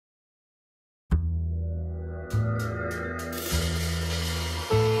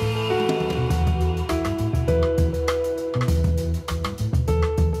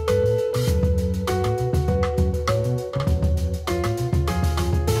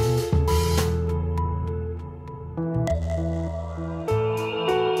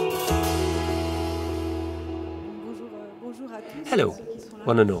Hello,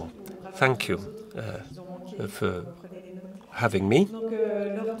 one and all. Thank you for having me.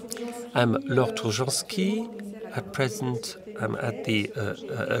 I'm Lord Turjanski. At present, I'm at the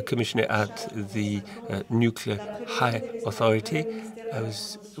commissioner at the Nuclear High Authority. I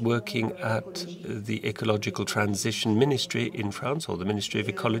was working at the Ecological Transition Ministry in France, or the Ministry of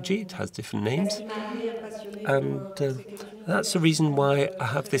Ecology. It has different names. And that's the reason why I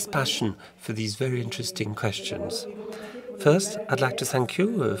have this passion for these very interesting questions. First, I'd like to thank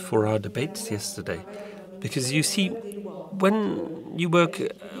you for our debates yesterday, because you see, when you work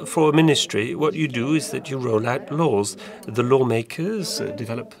for a ministry, what you do is that you roll out laws. The lawmakers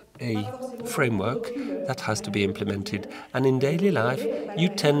develop a framework that has to be implemented. And in daily life, you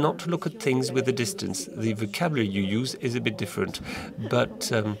tend not to look at things with a distance. The vocabulary you use is a bit different.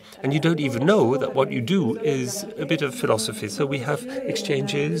 But and you don't even know that what you do is a bit of philosophy. So we have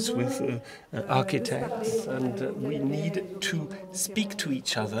exchanges with architects, and we need to speak to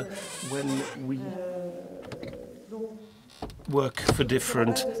each other when we work for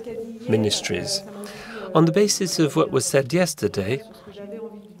different ministries. On the basis of what was said yesterday,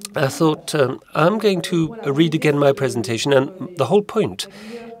 I thought I'm going to read again my presentation, and the whole point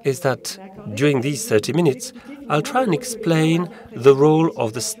is that during these 30 minutes, I'll try and explain the role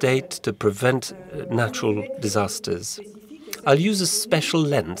of the state to prevent natural disasters. I'll use a special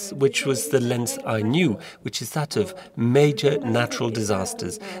lens, which was the lens I knew, which is that of major natural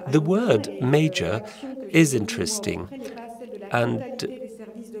disasters. The word major is interesting, and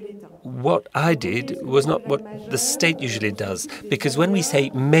what I did was not what the state usually does, because when we say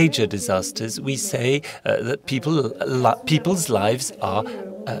major disasters, we say that people's lives are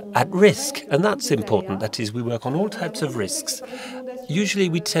at risk, and that's important. That is, we work on all types of risks. Usually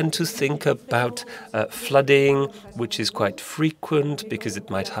we tend to think about flooding, which is quite frequent because it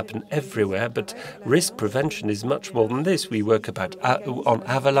might happen everywhere, but risk prevention is much more than this. We work on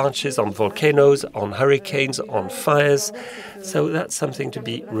avalanches, on volcanoes, on hurricanes, on fires, so that's something to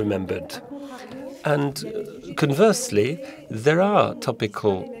be remembered. And conversely, there are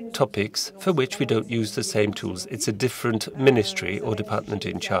topics for which we don't use the same tools. It's a different ministry or department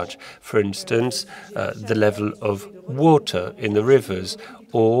in charge. For instance, the level of water in the rivers,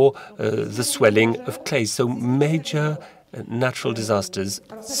 or the swelling of clay. So major natural disasters,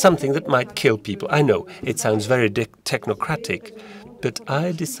 something that might kill people. I know it sounds very technocratic, but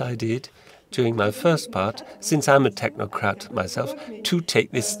I decided during my first part, since I'm a technocrat myself, to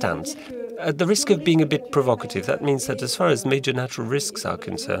take this stance. At the risk of being a bit provocative, that means that as far as major natural risks are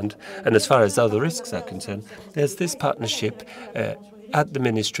concerned, and as far as other risks are concerned, there's this partnership at the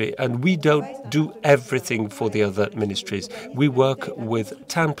ministry, and we don't do everything for the other ministries. We work with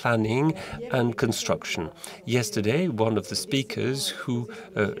town planning and construction. Yesterday, one of the speakers who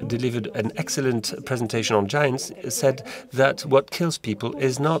delivered an excellent presentation on giants said that what kills people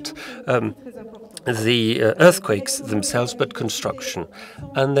is not the earthquakes themselves, but construction.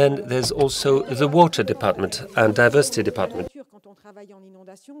 And then there's also the water department and diversity department.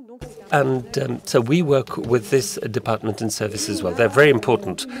 And so we work with this department and service as well. They're very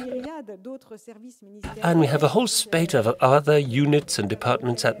important. And we have a whole spate of other units and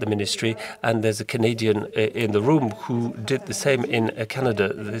departments at the ministry, and there's a Canadian in the room who did the same in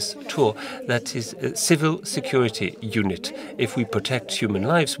Canada this tour. That is a civil security unit. If we protect human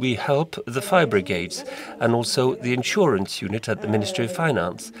lives, we help the fire brigades, and also the insurance unit at the Ministry of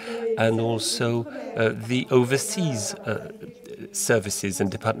Finance, and also the overseas services and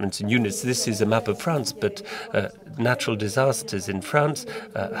departments and units. This is a map of France, but natural disasters in France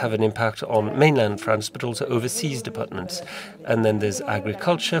have an impact on mainland France, but also overseas departments. And then there's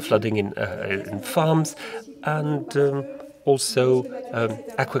agriculture, flooding in farms, and also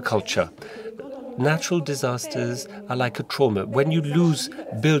aquaculture. Natural disasters are like a trauma. When you lose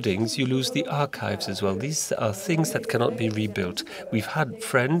buildings, you lose the archives as well. These are things that cannot be rebuilt. We've had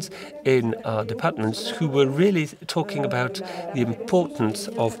friends in our departments who were really talking about the importance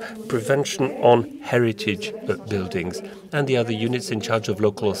of prevention on heritage buildings, and the other units in charge of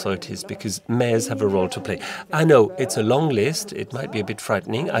local authorities, because mayors have a role to play. I know it's a long list. It might be a bit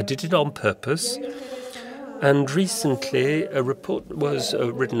frightening. I did it on purpose. And recently, a report was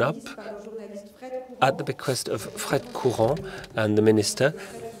written up at the bequest of Fred Courant and the minister,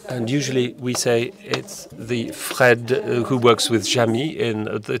 And usually we say it's the Fred who works with Jamie in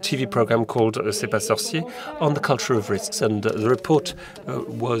the TV program called C'est pas sorcier on the culture of risks. And the report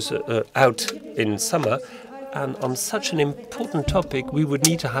was out in summer. And on such an important topic, we would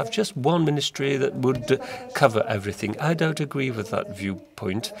need to have just one ministry that would cover everything. I don't agree with that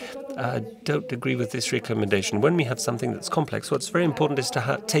viewpoint. I don't agree with this recommendation. When we have something that's complex, what's very important is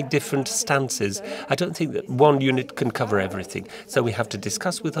to take different stances. I don't think that one unit can cover everything. So we have to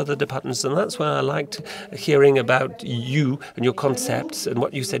discuss with other departments, and that's why I liked hearing about you and your concepts and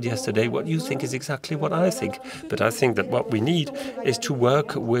what you said yesterday. What you think is exactly what I think. But I think that what we need is to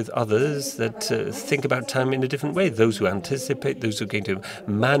work with others that think about time in a different way. Those who anticipate, those who are going to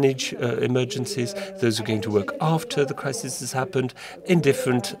manage emergencies, those who are going to work after the crisis has happened in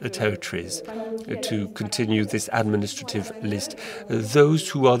different territories, to continue this administrative list. Those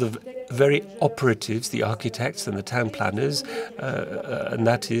who are the very operatives, the architects and the town planners, and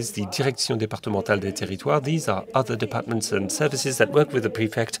that is the Direction départementale des territoires. These are other departments and services that work with the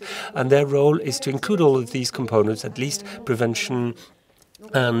prefect, and their role is to include all of these components, at least prevention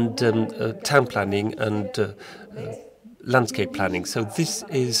and town planning and landscape planning. So this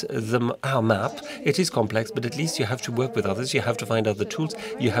is our map. It is complex, but at least you have to work with others. You have to find other tools.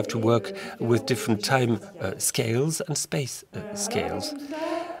 You have to work with different time scales and space scales.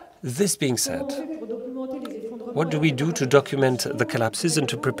 This being said, what do we do to document the collapses and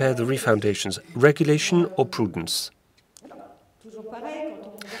to prepare the refoundations? Regulation or prudence?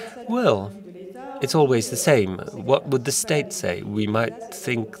 Well, it's always the same. What would the state say? We might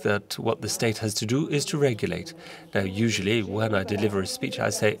think that what the state has to do is to regulate. Now, usually, when I deliver a speech,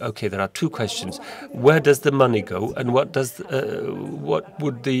 I say, okay, there are two questions. Where does the money go, and what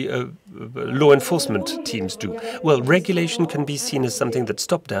would the law enforcement teams do? Well, regulation can be seen as something that's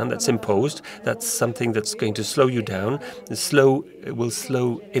top-down, that's imposed, that's something that's going to slow you down, will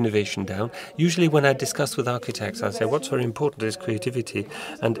slow innovation down. Usually when I discuss with architects, I say what's very important is creativity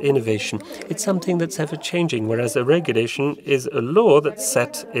and innovation. It's something that's ever-changing, whereas a regulation is a law that's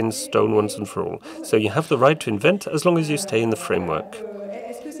set in stone once and for all. So you have the right to invent as long as you stay in the framework.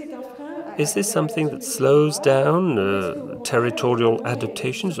 Is this something that slows down territorial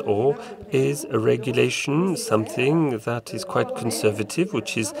adaptations, or is a regulation something that is quite conservative,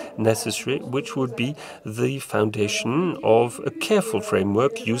 which is necessary, which would be the foundation of a careful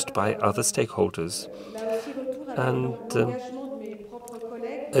framework used by other stakeholders? And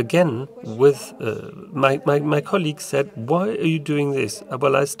again, with my colleagues said, why are you doing this?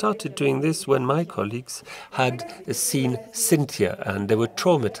 Well, I started doing this when my colleagues had seen Cynthia, and they were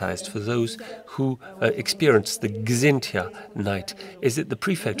traumatized. For those who experienced the Xynthia night, is it the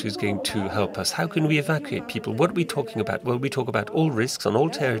prefect who's going to help us? How can we evacuate people? What are we talking about? Well, we talk about all risks on all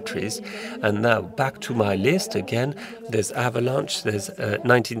territories. And now back to my list again. There's avalanche. There's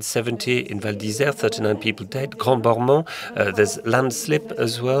 1970 in Val d'Isère, 39 people dead. Grand Bormont. There's landslip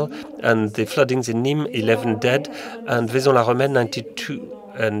as well, and the floodings in Nîmes, 11 dead, and Vaison-la-Romaine, 92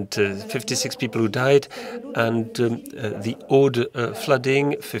 and 56 people who died, and the Aude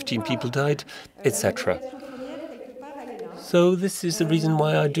flooding, 15 people died, etc. So this is the reason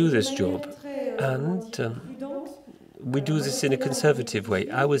why I do this job, and we do this in a conservative way.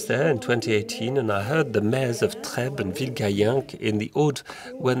 I was there in 2018, and I heard the mayors of Trèbes and Villegayenc in the Aude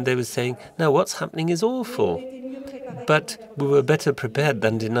when they were saying, "Now what's happening is awful." But we were better prepared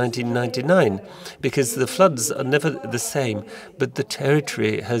than in 1999, because the floods are never the same, but the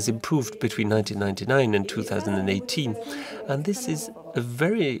territory has improved between 1999 and 2018. And this is a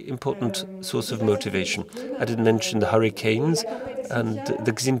very important source of motivation. I didn't mention the hurricanes and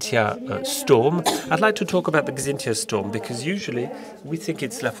the Xynthia storm. I'd like to talk about the Xynthia storm, because usually we think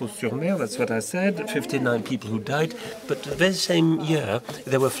it's La Fosse-sur-Mer, that's what I said, 59 people who died. But the very same year,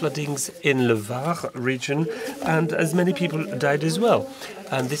 there were floodings in Le Var region, and as many people died as well.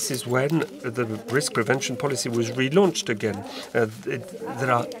 And this is when the risk prevention policy was relaunched again.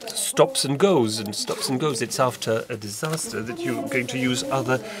 There are stops and goes, and stops and goes. It's after a disaster that you're going to use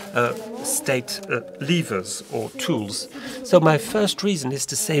other state levers or tools. So my first reason is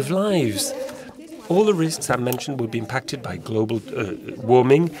to save lives. All the risks I mentioned will be impacted by global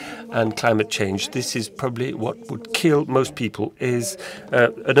warming and climate change. This is probably what would kill most people, is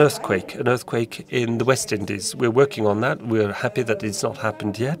an earthquake in the West Indies. We're working on that. We're happy that it's not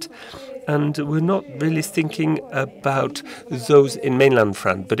happened yet. And we're not really thinking about those in mainland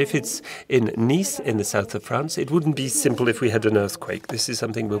France. But if it's in Nice, in the south of France, it wouldn't be simple if we had an earthquake. This is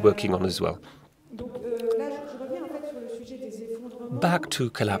something we're working on as well. Back to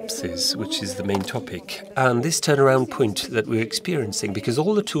collapses, which is the main topic, and this turnaround point that we're experiencing, because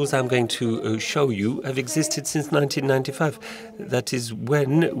all the tools I'm going to show you have existed since 1995. That is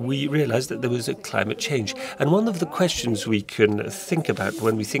when we realized that there was a climate change. And one of the questions we can think about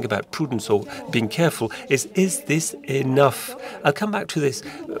when we think about prudence or being careful is this enough? I'll come back to this.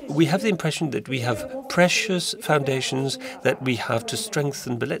 We have the impression that we have precious foundations that we have to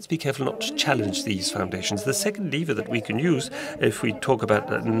strengthen, but let's be careful not to challenge these foundations. The second lever that we can use, if we talk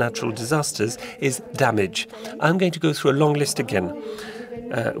about natural disasters, is damage. I'm going to go through a long list again.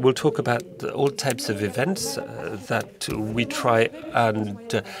 We'll talk about all types of events that we try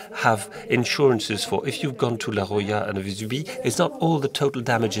and have insurances for. If you've gone to La Roya and Vesubie, it's not all the total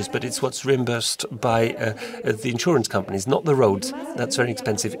damages, but it's what's reimbursed by the insurance companies, not the roads. That's very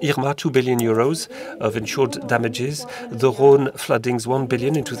expensive. Irma, 2 billion euros of insured damages. The Rhône floodings, 1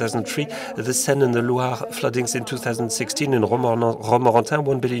 billion in 2003. The Seine and the Loire floodings in 2016. In Romorantin,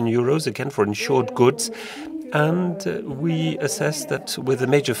 1 billion euros, again for insured goods. And we assess that with a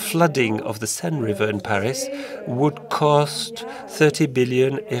major flooding of the Seine River in Paris would cost 30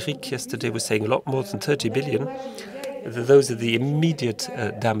 billion. Eric yesterday was saying a lot more than 30 billion. Those are the immediate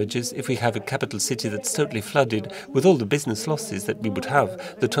damages. If we have a capital city that's totally flooded, with all the business losses that we would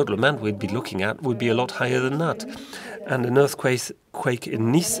have, the total amount we'd be looking at would be a lot higher than that. And an earthquake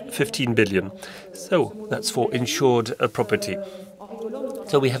in Nice, 15 billion. So that's for insured property.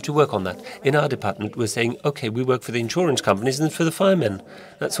 So we have to work on that. In our department, we're saying, okay, we work for the insurance companies and for the firemen.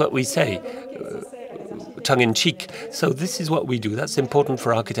 That's what we say, tongue-in-cheek. So this is what we do. That's important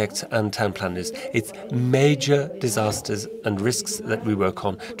for architects and town planners. It's major disasters and risks that we work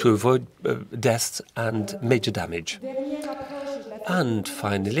on to avoid deaths and major damage. And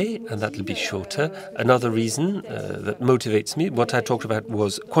finally, and that'll be shorter, another reason that motivates me, what I talked about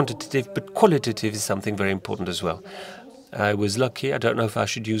was quantitative, but qualitative is something very important as well. I was lucky, I don't know if I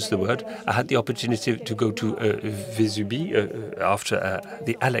should use the word, I had the opportunity to go to Vesubie after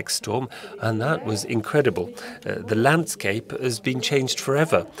the Alex storm, and that was incredible. The landscape has been changed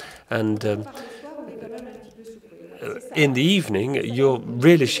forever. And in the evening, you're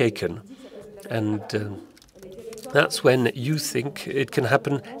really shaken. And that's when you think it can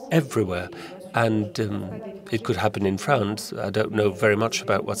happen everywhere. And it could happen in France. I don't know very much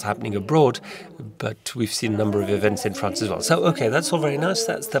about what's happening abroad, but we've seen a number of events in France as well. So, okay, that's all very nice.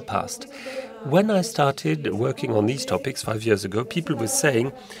 That's the past. When I started working on these topics 5 years ago, people were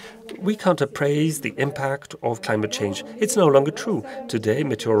saying, we can't appraise the impact of climate change. It's no longer true. Today,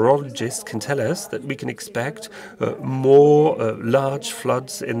 meteorologists can tell us that we can expect more large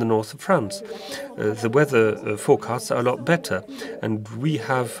floods in the north of France. The weather forecasts are a lot better, and we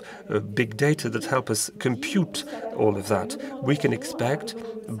have big data that help us compute all of that. We can expect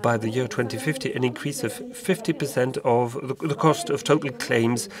by the year 2050 an increase of 50% of the cost of total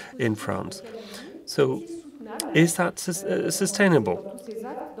claims in France. So is that sustainable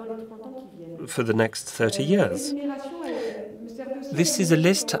for the next 30 years? This is a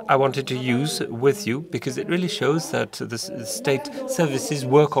list I wanted to use with you because it really shows that the state services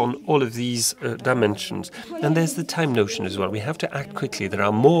work on all of these dimensions. And there's the time notion as well. We have to act quickly. There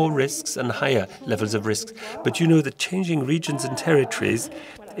are more risks and higher levels of risks. But you know that changing regions and territories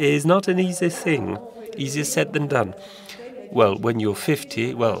is not an easy thing. Easier said than done. Well, when you're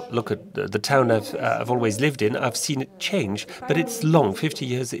 50, well, look at the town I've always lived in. I've seen it change, but it's long. 50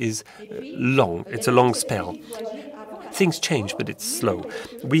 years is long. It's a long spell. Things change, but it's slow.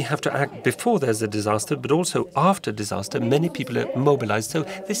 We have to act before there's a disaster, but also after disaster. Many people are mobilized. So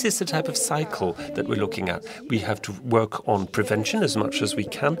this is the type of cycle that we're looking at. We have to work on prevention as much as we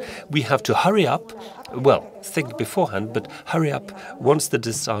can. We have to hurry up. Well, think beforehand, but hurry up once the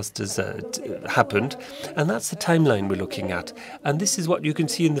disasters happened. And that's the timeline we're looking at. And this is what you can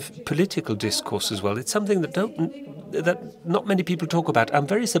see in the political discourse as well. It's something that not many people talk about. I'm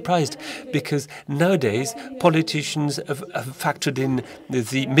very surprised because nowadays politicians have factored in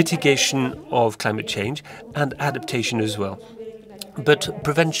the mitigation of climate change and adaptation as well. But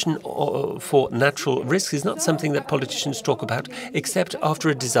prevention for natural risks is not something that politicians talk about, except after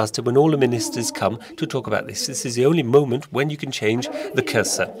a disaster when all the ministers come to talk about this. This is the only moment when you can change the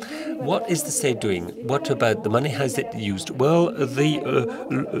cursor. What is the state doing? What about the money? How is it used? Well, the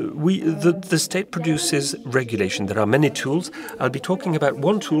state produces regulation. There are many tools. I'll be talking about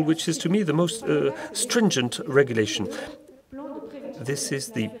one tool, which is to me the most stringent regulation. This is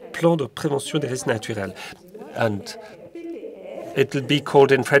the plan de prévention des risques naturels. And it will be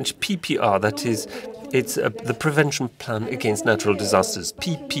called in French PPR, that is, it's the prevention plan against natural disasters,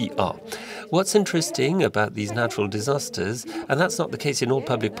 PPR. What's interesting about these natural disasters, and that's not the case in all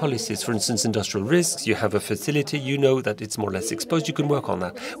public policies, for instance, industrial risks, you have a facility, you know that it's more or less exposed, you can work on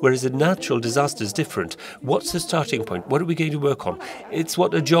that. Whereas a natural disaster is different. What's the starting point? What are we going to work on? It's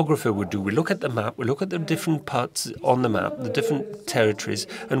what a geographer would do. We look at the map, we look at the different parts on the map, the different territories,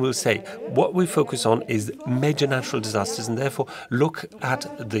 and we'll say what we focus on is major natural disasters, and therefore look at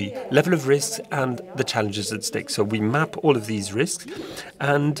the level of risks and the challenges at stake. So we map all of these risks,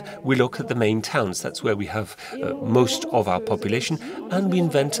 and we look at the main towns. That's where we have most of our population, and we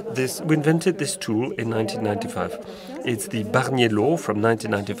invented this tool in 1995. It's the Barnier Law from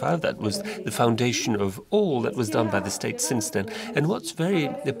 1995. That was the foundation of all that was done by the state since then. And what's very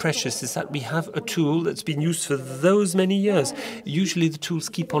precious is that we have a tool that's been used for those many years. Usually the tools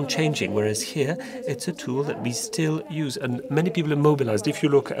keep on changing, whereas here it's a tool that we still use. And many people are mobilized. If you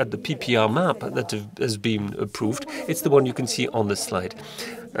look at the PPR map that has been approved, it's the one you can see on the slide.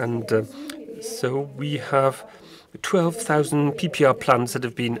 And so we have 12,000 PPR plans that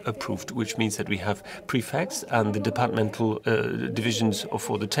have been approved, which means that we have prefects and the departmental divisions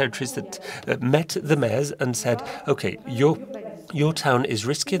for the territories that met the mayors and said, okay, your town is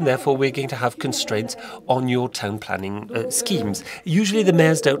risky, and therefore we're going to have constraints on your town planning schemes. Usually the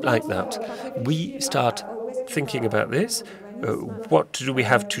mayors don't like that. We start thinking about this. What do we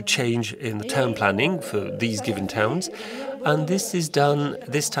have to change in the town planning for these given towns? And this is done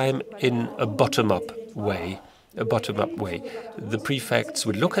this time in a bottom-up way. The prefects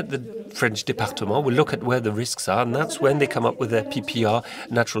will look at the French département, will look at where the risks are, and that's when they come up with their PPR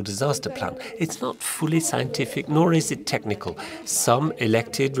natural disaster plan. It's not fully scientific, nor is it technical. Some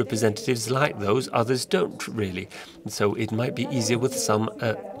elected representatives like those, others don't really. So it might be easier with some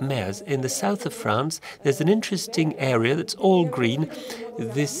mayors. In the south of France, there's an interesting area that's all green.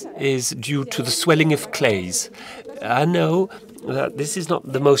 This is due to the swelling of clays. I know that this is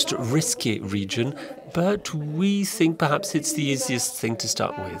not the most risky region, but we think perhaps it's the easiest thing to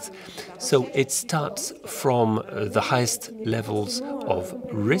start with. So it starts from the highest levels of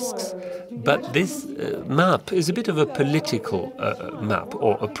risks, but this map is a bit of a political map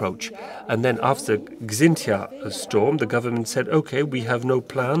or approach. And then after Xynthia storm, the government said, okay, we have no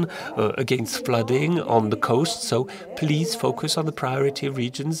plan against flooding on the coast, so please focus on the priority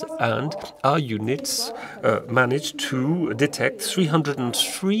regions. And our units managed to detect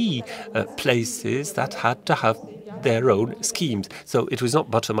 303 places that had to have their own schemes. So it was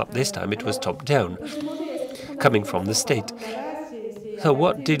not bottom-up this time, it was top-down, coming from the state. So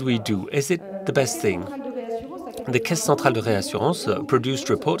what did we do? Is it the best thing? The Caisse Centrale de Réassurance produced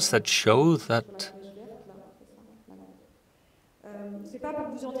reports that showed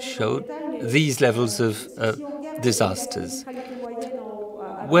these levels of disasters.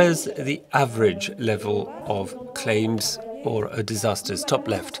 Where's the average level of claims or disasters? Top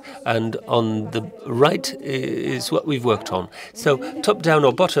left. And on the right is what we've worked on. So top down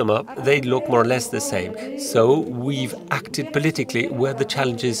or bottom up, they look more or less the same. So we've acted politically where the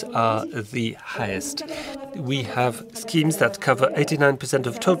challenges are the highest. We have schemes that cover 89%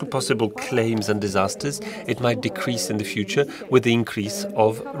 of total possible claims and disasters. It might decrease in the future with the increase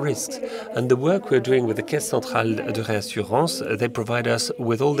of risks. And the work we're doing with the Caisse Centrale de Réassurance, they provide us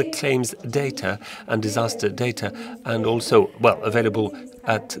with all the claims data and disaster data, and also, well, available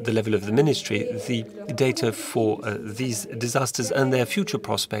at the level of the ministry, the data for these disasters and their future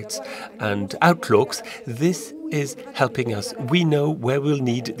prospects and outlooks. This is helping us. We know where we'll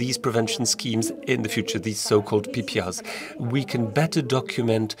need these prevention schemes in the future, these so-called PPRs. We can better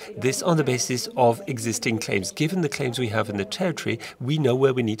document this on the basis of existing claims. Given the claims we have in the territory, we know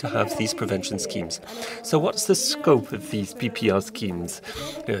where we need to have these prevention schemes. So what's the scope of these PPR schemes,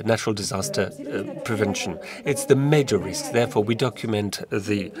 natural disaster prevention? It's the major risks. Therefore, we document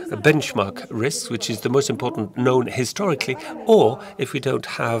the benchmark risks, which is the most important known historically, or if we don't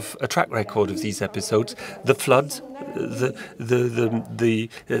have a track record of these episodes, the floods, the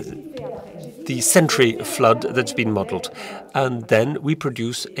century flood that's been modeled. And then we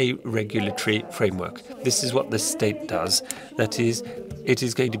produce a regulatory framework. This is what the state does. That is, it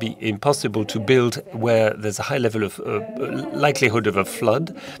is going to be impossible to build where there's a high level of likelihood of a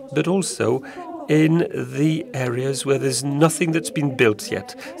flood, but also in the areas where there's nothing that's been built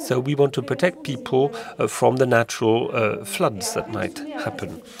yet. So we want to protect people from the natural floods that might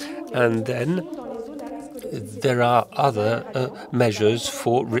happen. And then there are other measures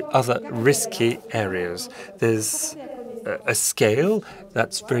for other risky areas. There's a scale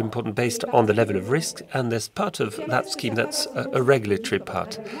that's very important based on the level of risk, and there's part of that scheme that's a regulatory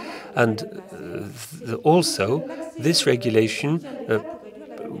part. And also, this regulation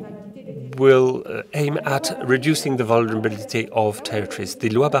will aim at reducing the vulnerability of territories. The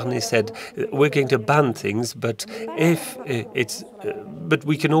Loi Barnier said we're going to ban things, but but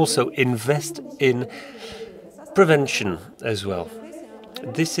we can also invest in prevention as well.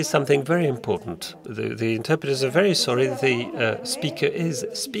 This is something very important. The interpreters are very sorry. The speaker is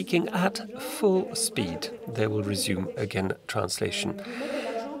speaking at full speed. They will resume again translation.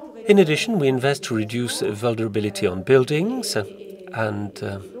 In addition, we invest to reduce vulnerability on buildings, and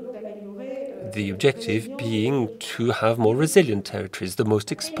the objective being to have more resilient territories, the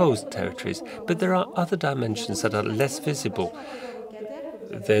most exposed territories. But there are other dimensions that are less visible.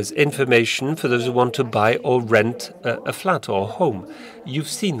 There's information for those who want to buy or rent a flat or a home. You've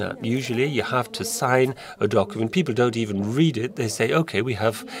seen that. Usually you have to sign a document. People don't even read it. They say, okay, we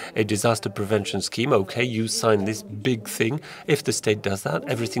have a disaster prevention scheme. Okay, you sign this big thing. If the state does that,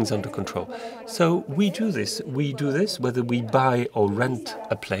 everything's under control. So we do this. We do this whether we buy or rent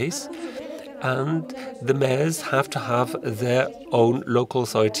a place. And the mayors have to have their own local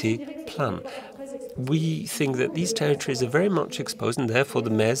authority plan. We think that these territories are very much exposed, and therefore the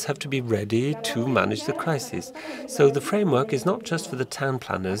mayors have to be ready to manage the crisis. So the framework is not just for the town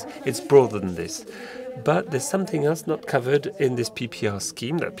planners, it's broader than this. But there's something else not covered in this PPR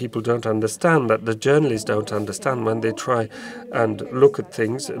scheme that people don't understand, that the journalists don't understand when they try and look at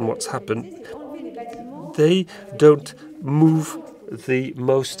things and what's happened. They don't move the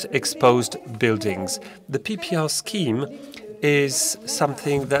most exposed buildings. The PPR scheme is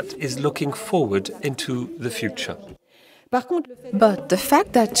something that is looking forward into the future. But the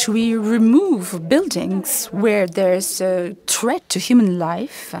fact that we remove buildings where there's a threat to human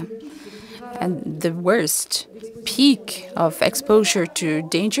life and the worst peak of exposure to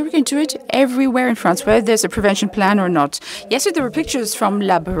danger, we can do it everywhere in France, whether there's a prevention plan or not. Yesterday there were pictures from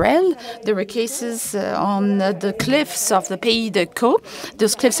La Brelle. There were cases on the cliffs of the Pays de Caux.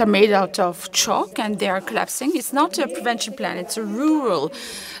 Those cliffs are made out of chalk and they are collapsing. It's not a prevention plan, it's a rural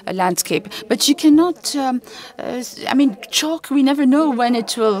landscape. But you cannot, chalk, we never know when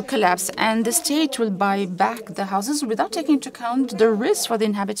it will collapse, and the state will buy back the houses without taking into account the risk for the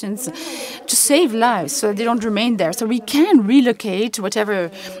inhabitants to save lives so they don't remain there. So we can relocate whatever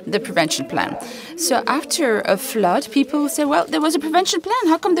the prevention plan. So after a flood, people say, well, there was a prevention plan.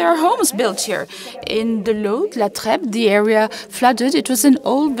 How come there are homes built here? In the Lot, La Trèbe, the area flooded. It was an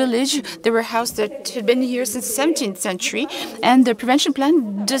old village. There were houses that had been here since the 17th century, and the prevention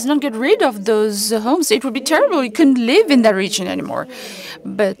plan does not get rid of those homes. It would be terrible. You couldn't live in that region anymore.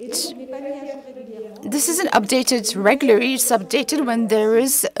 But this isn't updated regularly. It's updated when there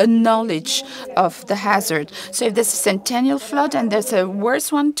is a knowledge of the hazard. So if there's a centennial flood and there's a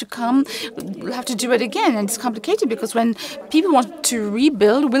worse one to come, we'll have to do it again. And it's complicated because when people want to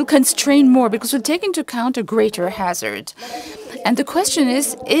rebuild, we'll constrain more because we'll take into account a greater hazard. And the question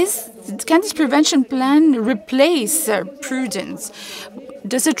is can this prevention plan replace prudence?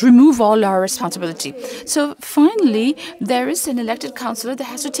 Does it remove all our responsibility? So finally, there is an elected councillor that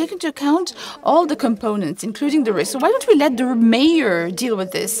has to take into account all the components, including the risk. So why don't we let the mayor deal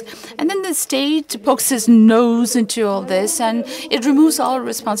with this? And then the state pokes his nose into all this, and it removes all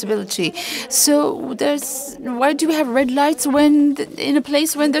responsibility. So why do we have red lights in a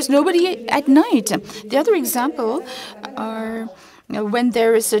place when there's nobody at night? The other example are when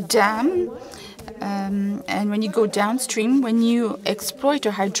there is a dam. And when you go downstream, when you exploit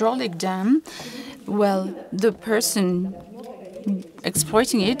a hydraulic dam, well, the person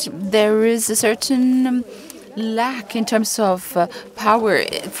exploiting it, there is a certain lack in terms of power.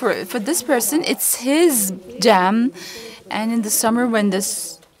 For this person, it's his dam, and in the summer when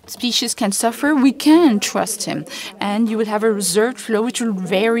this species can suffer, we can trust him. And you will have a reserved flow which will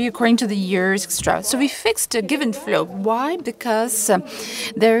vary according to the years, etc. So we fixed a given flow. Why? Because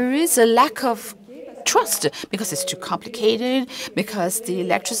there is a lack of trust, because it's too complicated, because the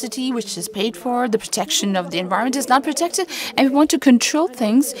electricity which is paid for, the protection of the environment is not protected, and we want to control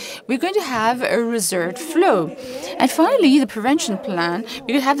things, we're going to have a reserved flow. And finally, the prevention plan,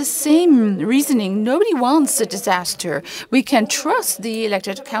 we will have the same reasoning. Nobody wants a disaster. We can trust the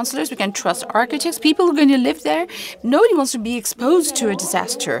elected councillors, we can trust architects, people who are going to live there. Nobody wants to be exposed to a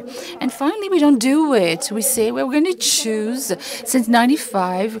disaster. And finally, we don't do it. We say, well, we're going to choose, since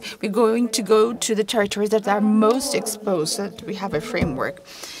 1995, we're going to go to the territories that are most exposed, so that we have a framework.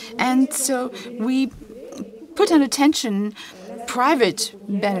 And so we put on attention private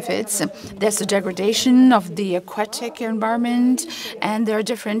benefits. There's the degradation of the aquatic environment, and there are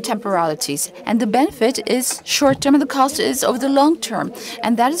different temporalities. And the benefit is short-term, and the cost is over the long term.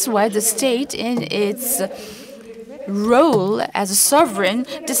 And that is why the state, in its role as a sovereign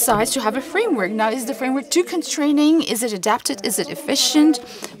decides to have a framework. Now, is the framework too constraining? Is it adapted? Is it efficient?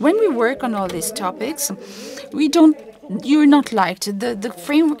 When we work on all these topics, you're not liked. The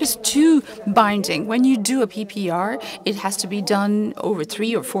framework is too binding. When you do a PPR, it has to be done over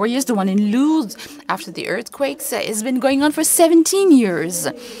 3 or 4 years. The one in Lourdes after the earthquakes has been going on for 17 years.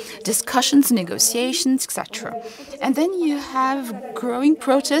 Discussions, negotiations, etc. And then you have growing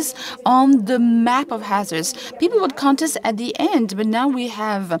protests on the map of hazards. People would contest at the end, but now we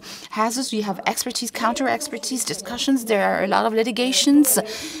have hazards, we have expertise, counter-expertise, discussions. There are a lot of litigations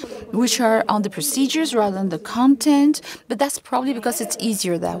which are on the procedures rather than the content, but that's probably because it's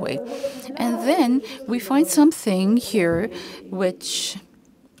easier that way. And then we find something here which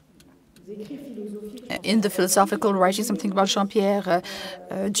in the philosophical writing, something about Jean-Pierre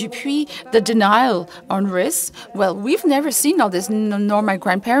Dupuis, the denial on risks. Well, we've never seen all this, nor my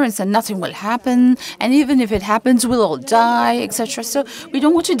grandparents, and nothing will happen. And even if it happens, we'll all die, etc. So we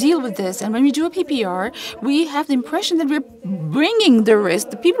don't want to deal with this. And when we do a PPR, we have the impression that we're bringing the risk.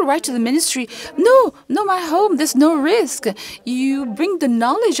 The people write to the ministry, no, my home, there's no risk. You bring the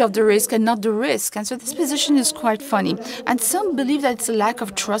knowledge of the risk and not the risk. And so this position is quite funny. And some believe that it's a lack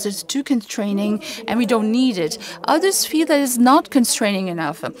of trust, it's too constraining, and we don't need it. Others feel that it's not constraining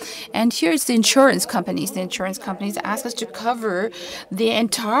enough. And here it's the insurance companies. The insurance companies ask us to cover the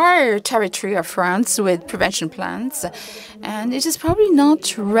entire territory of France with prevention plans. And it is probably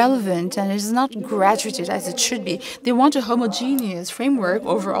not relevant and it is not graduated as it should be. They want a homogeneous framework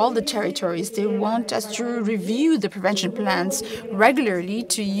over all the territories. They want us to review the prevention plans regularly,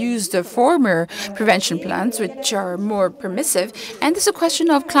 to use the former prevention plans, which are more permissive. And there's a question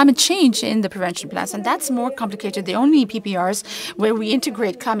of climate change in the prevention plans, and that's more complicated. The only PPRs where we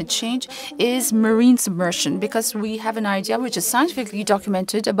integrate climate change is marine submersion, because we have an idea which is scientifically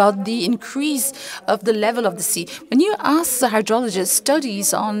documented about the increase of the level of the sea. When you ask the hydrologists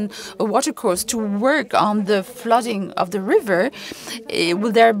studies on a watercourse to work on the flooding of the river,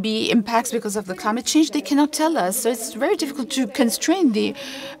 will there be impacts because of the climate change? They cannot tell us. So it's very difficult to constrain the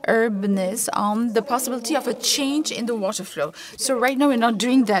urbanism on the possibility of a change in the water flow. So right now we're not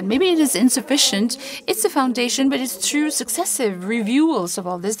doing that. Maybe it is insufficient. It's a foundation, but it's through successive reviews of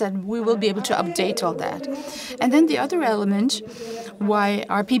all this that we will be able to update all that. And then the other element, why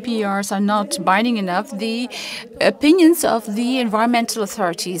our PPRs are not binding enough, the opinions of the environmental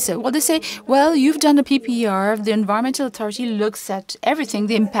authorities. Well, they say, well, you've done a PPR, the environmental authority looks at everything,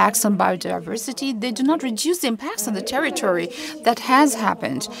 the impacts on biodiversity. They do not reduce the impacts on the territory that has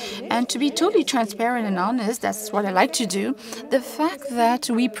happened. And to be totally transparent and honest, that's what I like to do, the fact that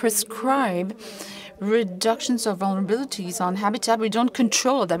we prescribe reductions of vulnerabilities on habitat, we don't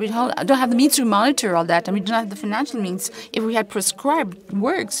control that. We don't have the means to monitor all that, and we don't have the financial means. If we had prescribed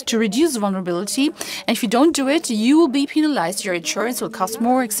works to reduce vulnerability, and if you don't do it, you will be penalized. Your insurance will cost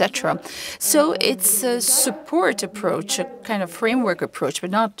more, etc. So it's a support approach, a kind of framework approach, but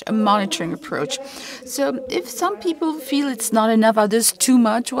not a monitoring approach. So if some people feel it's not enough, others too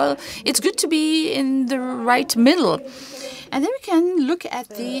much, well, it's good to be in the right middle. And then we can look at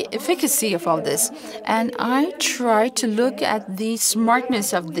the efficacy of all this. And I try to look at the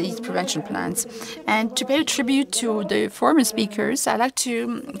smartness of these prevention plans. And to pay a tribute to the former speakers, I'd like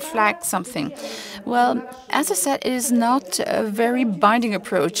to flag something. Well, as I said, it is not a very binding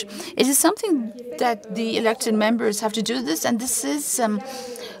approach. It is something that the elected members have to do this, and this is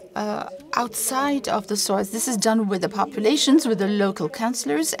outside of the source. This is done with the populations, with the local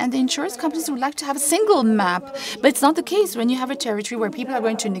councillors, and the insurance companies would like to have a single map. But it's not the case. When you have a territory where people are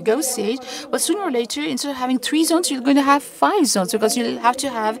going to negotiate, well, sooner or later, instead of having 3 zones, you're going to have 5 zones because you'll have to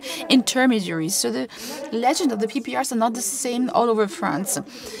have intermediaries. So the legend of the PPRs are not the same all over France.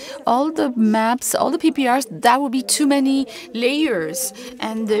 All the maps, all the PPRs, that would be too many layers.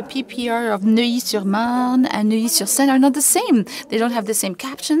 And the PPR of Neuilly-sur-Marne and Neuilly-sur-Seine are not the same. They don't have the same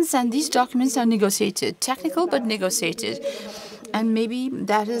captions, and these documents are negotiated. Technical, but negotiated. And maybe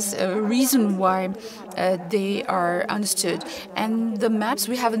that is a reason why they are understood. And the maps,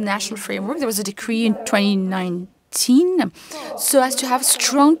 we have a national framework. There was a decree in 2019, so as to have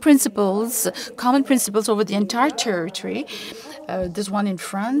strong principles, common principles over the entire territory. There's one in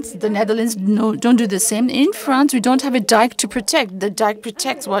France. The Netherlands don't do the same. In France, we don't have a dike to protect. The dike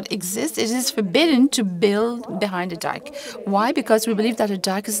protects what exists. It is forbidden to build behind a dike. Why? Because we believe that a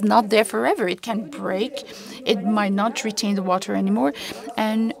dike is not there forever. It can break. It might not retain the water anymore.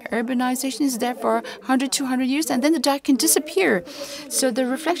 And urbanization is there for 100, 200 years, and then the dike can disappear. So the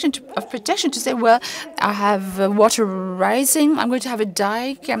reflection of protection to say, well, I have water rising, I'm going to have a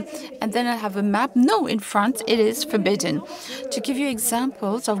dike, and then I have a map. No, in France, it is forbidden. To to give you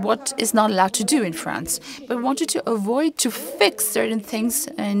examples of what is not allowed to do in France. But we wanted to avoid to fix certain things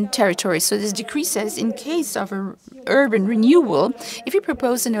in territory. So this decree says in case of an urban renewal, if you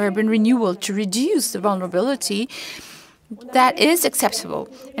propose an urban renewal to reduce the vulnerability, that is acceptable.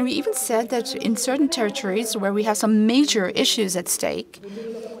 And we even said that in certain territories where we have some major issues at stake,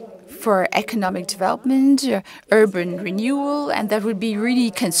 for economic development, urban renewal, and that would be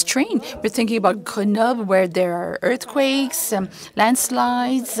really constrained. We're thinking about Grenoble, where there are earthquakes,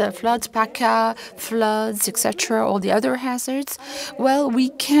 landslides, floods, PACA, floods, etc., all the other hazards. Well, we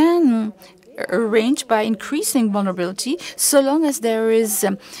can arrange by increasing vulnerability so long as there is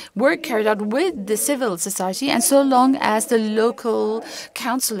work carried out with the civil society and so long as the local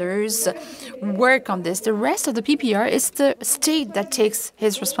councillors work on this. The rest of the PPR is the state that takes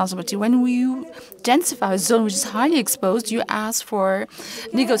his responsibility. When you densify a zone which is highly exposed, you ask for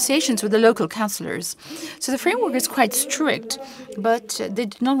negotiations with the local councillors. So the framework is quite strict, but they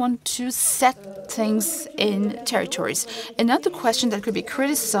did not want to set things in territories. Another question that could be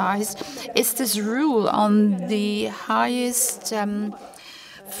criticized is this rule on the highest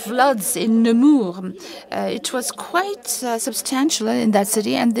floods in Namur. It was quite substantial in that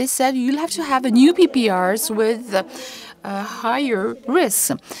city, and they said you'll have to have a new PPRs with higher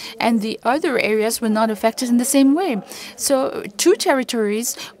risks, and the other areas were not affected in the same way. So two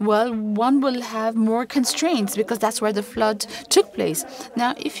territories, well, one will have more constraints because that's where the flood took place.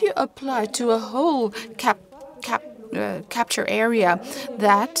 Now, if you apply to a whole capture area,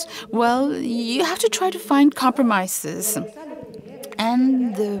 that, well, you have to try to find compromises.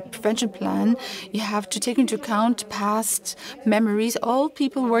 And the prevention plan, you have to take into account past memories. All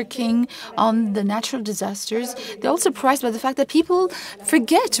people working on the natural disasters, they're all surprised by the fact that people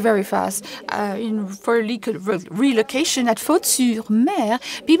forget very fast. For relocation at Faute-sur-Mer,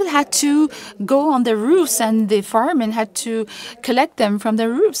 people had to go on their roofs and the firemen had to collect them from their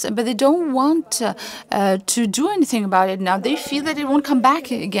roofs. But they don't want to do anything about it now. They feel that it won't come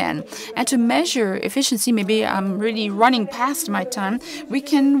back again. And to measure efficiency, maybe I'm really running past my time, we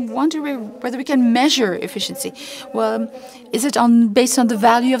can wonder whether we can measure efficiency. Well, is it based on the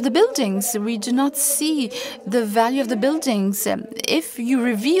value of the buildings? We do not see the value of the buildings. If you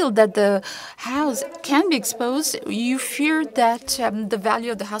reveal that the house can be exposed, you fear that the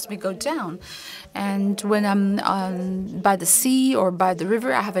value of the house may go down. And when I'm by the sea or by the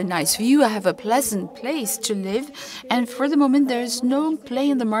river, I have a nice view, I have a pleasant place to live. And for the moment, there's no play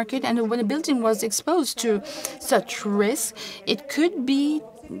in the market. And when a building was exposed to such risk, it could be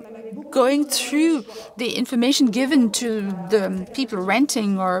going through the information given to the people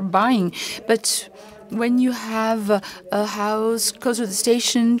renting or buying. But when you have a house close to the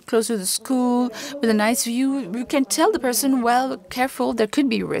station, close to the school, with a nice view, you can tell the person, well, careful, there could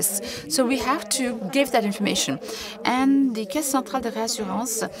be risks. So we have to give that information. And the Caisse Centrale de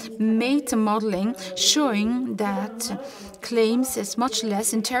Réassurance made a modeling showing that claims is much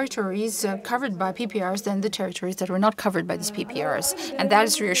less in territories covered by PPRs than the territories that were not covered by these PPRs. And that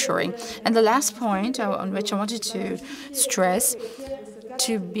is reassuring. And the last point on which I wanted to stress,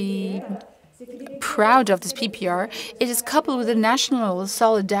 to be proud of this PPR, it is coupled with a national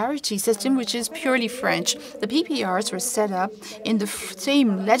solidarity system, which is purely French. The PPRs were set up in the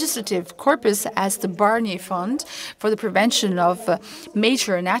same legislative corpus as the Barnier Fund for the prevention of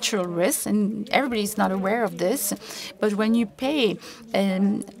major natural risks, and everybody's not aware of this. But when you pay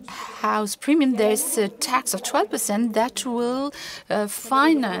house premium, there's a tax of 12% that will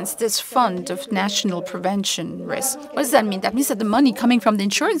finance this fund of national prevention risk. What does that mean? That means that the money coming from the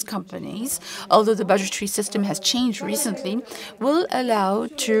insurance companies, although the budgetary system has changed recently, will allow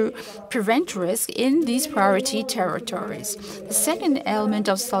to prevent risk in these priority territories. The second element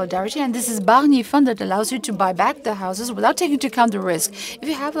of solidarity, and this is Barnier Fund that allows you to buy back the houses without taking into account the risk. If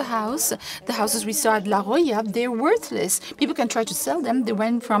you have a house, the houses we saw at La Roya, they're worthless. People can try to sell them. They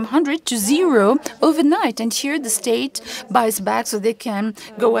went from 100 to 0 overnight. And here the state buys back so they can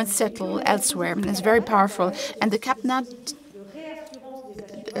go and settle elsewhere. And it's very powerful. And the CAPNAT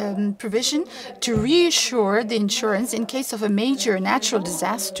provision to reassure the insurance in case of a major natural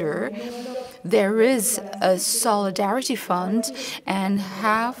disaster, there is a solidarity fund, and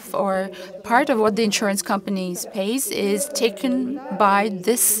half or part of what the insurance companies pays is taken by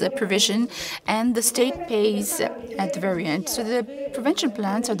this provision, and the state pays at the very end. So the prevention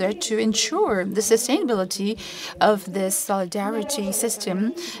plans are there to ensure the sustainability of this solidarity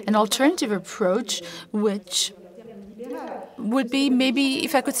system, an alternative approach which would be maybe,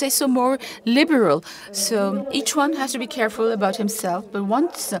 if I could say so, more liberal. So each one has to be careful about himself. But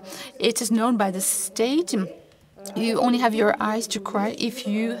once it is known by the state, you only have your eyes to cry if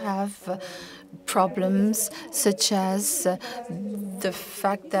you have problems such as the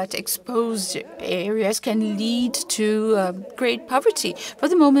fact that exposed areas can lead to great poverty. For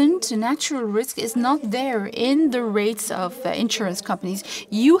the moment, natural risk is not there in the rates of insurance companies.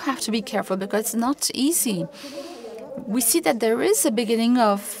 You have to be careful because it's not easy. We see that there is a beginning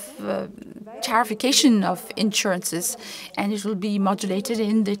of tarification of insurances, and it will be modulated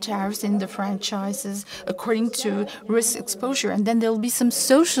in the tariffs, in the franchises, according to risk exposure. And then there will be some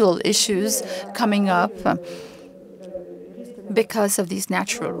social issues coming up because of these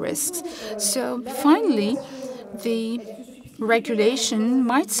natural risks. So finally, the regulation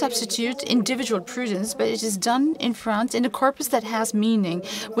might substitute individual prudence, but it is done in France in a corpus that has meaning,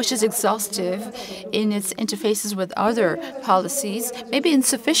 which is exhaustive in its interfaces with other policies, maybe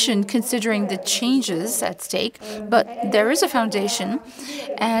insufficient considering the changes at stake, but there is a foundation,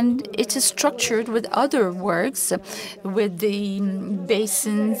 and it is structured with other works, with the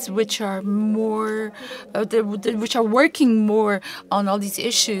basins which are more, which are working more on all these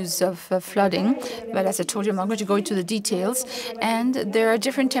issues of flooding. But as I told you, I'm not going to go into the details. And there are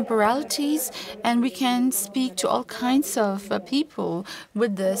different temporalities, and we can speak to all kinds of people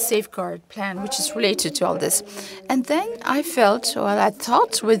with the safeguard plan, which is related to all this. And then I felt, well, I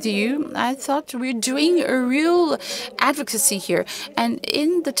thought we're doing a real advocacy here. And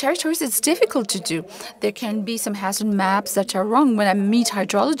in the territories, it's difficult to do. There can be some hazard maps that are wrong. When I meet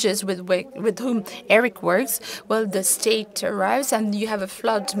hydrologists with whom Eric works, well, the state arrives and you have a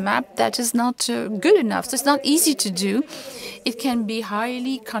flood map that is not good enough. So it's not easy to do. It can be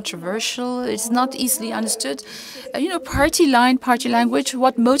highly controversial. It's not easily understood. Party language,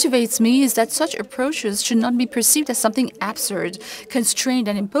 what motivates me is that such approaches should not be perceived as something absurd, constrained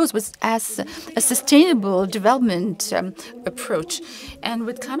and imposed, but as a sustainable development approach. And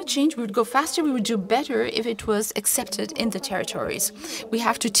with climate change, we would go faster, we would do better if it was accepted in the territories. We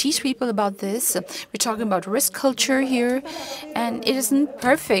have to teach people about this. We're talking about risk culture here, and it isn't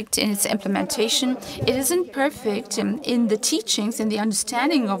perfect in its implementation. It isn't perfect in the teachings, in the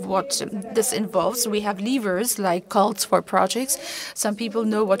understanding of what this involves. We have levers like calls for projects. Some people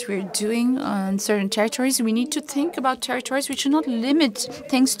know what we're doing on certain territories. We need to think about territories. We should not limit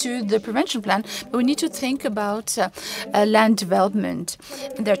things to the prevention plan, but we need to think about land development.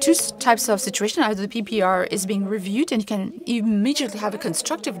 And there are two types of situations. Either the PPR is being reviewed and you can immediately have a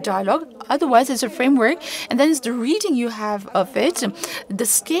constructive dialogue. Otherwise, it's a framework, and then it's the reading you have of it, the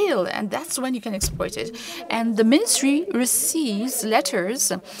scale, and that's when you can exploit it. And the ministry receives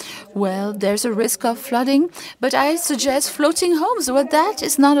letters. Well, there's a risk of flooding, but I suggest floating homes. Well, that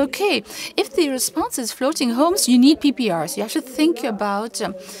is not okay. If the response is floating homes, you need PPRs. You have to think about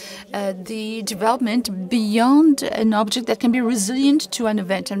the development beyond an object that can be resilient to an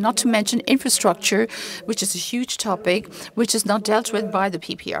event, and not to mention infrastructure, which is a huge topic, which is not dealt with by the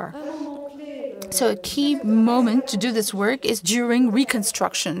PPR. So a key moment to do this work is during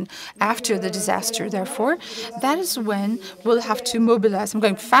reconstruction, after the disaster. Therefore, that is when we'll have to mobilize. I'm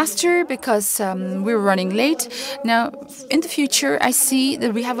going faster because we're running late. Now, in the future, I see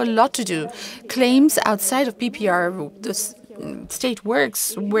that we have a lot to do. Claims outside of PPR, the state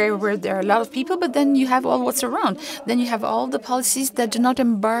works where there are a lot of people, but then you have all what's around. Then you have all the policies that do not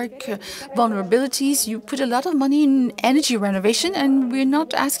embark vulnerabilities. You put a lot of money in energy renovation, and we're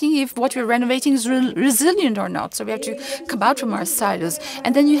not asking if what we're renovating is resilient or not. So we have to come out from our silos.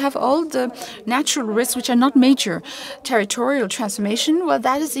 And then you have all the natural risks, which are not major. Territorial transformation, well,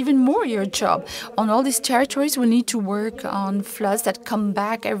 that is even more your job. On all these territories, we need to work on floods that come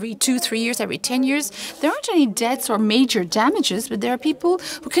back every 2-3 years, every 10 years. There aren't any deaths or major damages, but there are people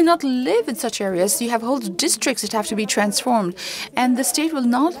who cannot live in such areas. You have whole districts that have to be transformed, and the state will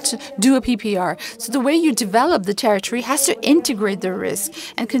not do a PPR. So the way you develop the territory has to integrate the risk,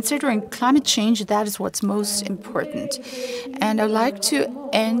 and considering climate change, that is what's most important. And I'd like to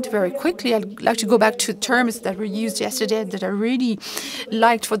end very quickly. I'd like to go back to terms that were used yesterday that I really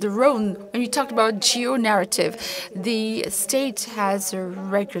liked for the Rhone. When you talked about geo-narrative, the state has a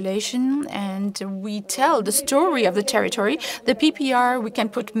regulation, and we tell the story of the territory. The PPR, we can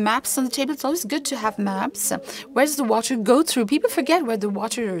put maps on the table. It's always good to have maps. Where does the water go through? People forget where the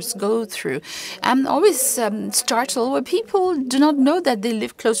waters go through. I'm always startled when people do not know that they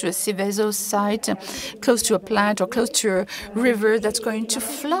live close to a Seveso site, close to a plant, or close to a river that's going to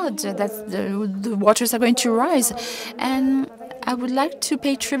flood, that the waters are going to rise. And I would like to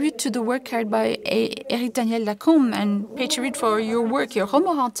pay tribute to the work carried by Éric Daniel Lacombe and pay tribute for your work. Your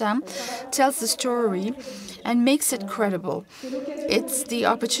Romorantin tells the story and makes it credible. It's the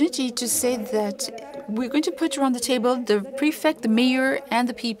opportunity to say that we're going to put around the table the prefect, the mayor, and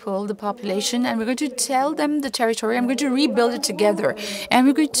the people, the population, and we're going to tell them the territory. I'm going to rebuild it together. And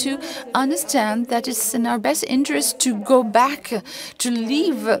we're going to understand that it's in our best interest to go back, to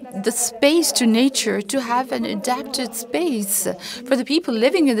leave the space to nature, to have an adapted space for the people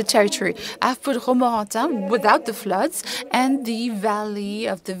living in the territory. I've put Romorantin without the floods and the valley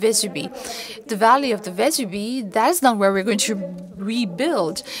of the Vesubie. The valley of the Vesubie, that's not where we're going to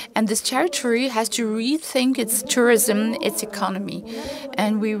rebuild. And this territory has to rethink its tourism, its economy.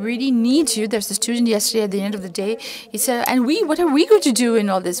 And we really need you. There's a student yesterday at the end of the day. He said, and what are we going to do in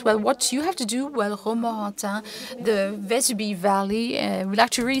all this? Well, what you have to do, well, Romorantin, the Vesubie Valley, we'd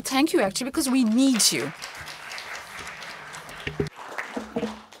like to really thank you, actually, because we need you.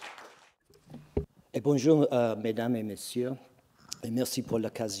 Et bonjour, mesdames et messieurs. Et merci pour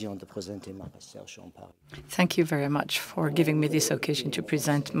l'occasion de présenter ma recherche en Paris. Thank you very much for giving me this occasion to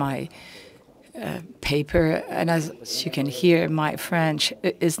present my paper. And as you can hear, my French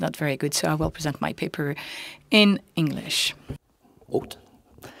is not very good, so I will present my paper in English. Autre.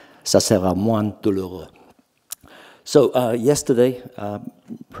 Ça sera moins douloureux. So yesterday,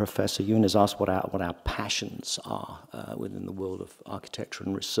 Professor Youn has asked what our passions are within the world of architecture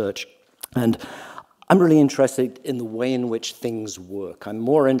and research. And I'm really interested in the way in which things work. I'm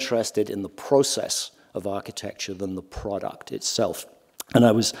more interested in the process of architecture than the product itself. And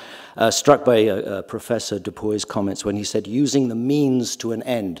I was struck by Professor Dupuy's comments when he said using the means to an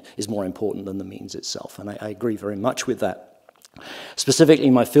end is more important than the means itself. And I agree very much with that. Specifically,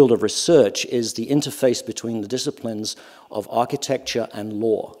 my field of research is the interface between the disciplines of architecture and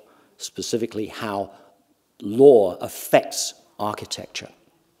law, specifically how law affects architecture,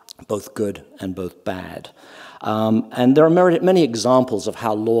 both good and both bad. And there are many examples of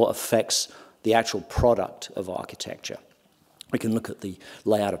how law affects the actual product of architecture. We can look at the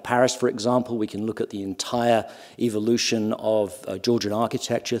layout of Paris, for example. We can look at the entire evolution of Georgian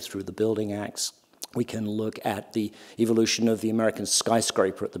architecture through the Building Acts. We can look at the evolution of the American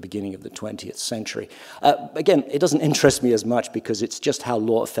skyscraper at the beginning of the 20th century. Again, it doesn't interest me as much because it's just how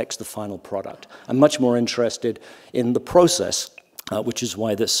law affects the final product. I'm much more interested in the process, which is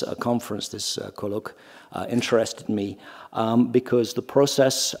why this conference, this colloque, interested me, because the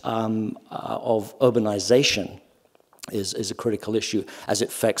process of urbanization is a critical issue as it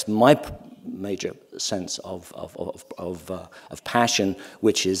affects my major sense of passion,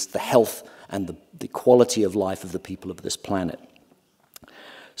 which is the health and the quality of life of the people of this planet.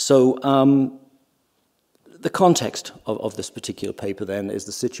 So the context of this particular paper, then, is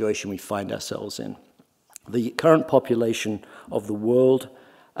the situation we find ourselves in. The current population of the world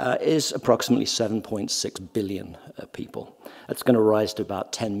is approximately 7.6 billion people. That's going to rise to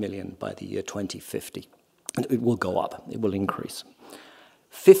about 10 million by the year 2050. And it will go up, it will increase.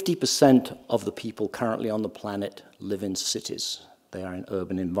 50% of the people currently on the planet live in cities. They are in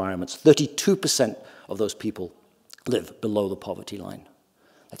urban environments. 32% of those people live below the poverty line.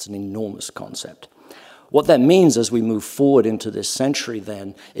 That's an enormous concept. What that means as we move forward into this century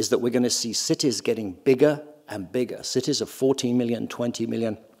then is that we're going to see cities getting bigger and bigger. Cities of 14 million, 20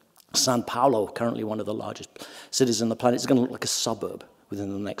 million. Sao Paulo, currently one of the largest cities on the planet, is going to look like a suburb within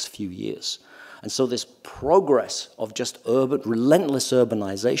the next few years. And so this progress of just relentless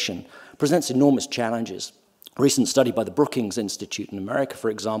urbanization presents enormous challenges. A recent study by the Brookings Institute in America, for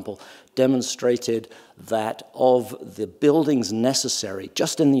example, demonstrated that of the buildings necessary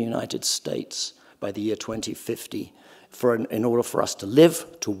just in the United States by the year 2050 in order for us to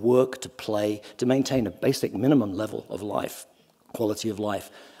live, to work, to play, to maintain a basic minimum level of life, quality of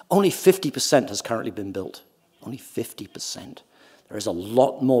life, only 50% has currently been built. Only 50%. There is a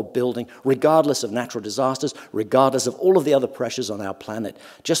lot more building, regardless of natural disasters, regardless of all of the other pressures on our planet.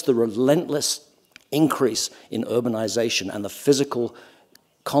 Just the relentless increase in urbanization and the physical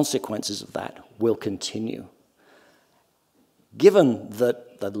consequences of that will continue. Given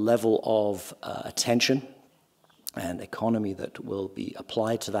that the level of attention and economy that will be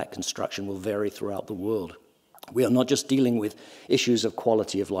applied to that construction will vary throughout the world, we are not just dealing with issues of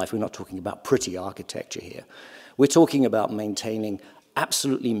quality of life. We're not talking about pretty architecture here. We're talking about maintaining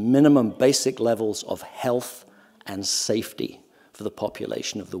absolutely minimum basic levels of health and safety for the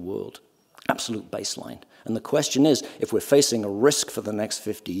population of the world. Absolute baseline. And the question is, if we're facing a risk for the next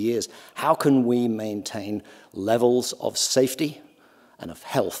 50 years, how can we maintain levels of safety and of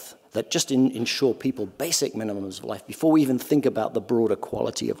health that just ensure people basic minimums of life before we even think about the broader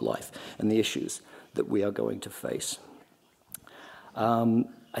quality of life and the issues that we are going to face?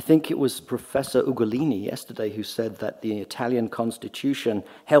 I think it was Professor Ugolini yesterday who said that the Italian constitution,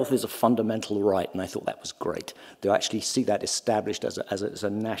 health is a fundamental right, and I thought that was great, to actually see that established as a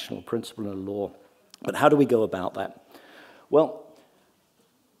national principle in law. But how do we go about that? Well,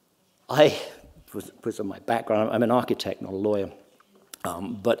 because of my background, I'm an architect, not a lawyer,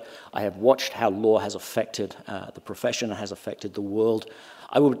 but I have watched how law has affected the profession and has affected the world.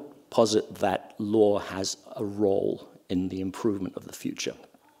 I would posit that law has a role in the improvement of the future.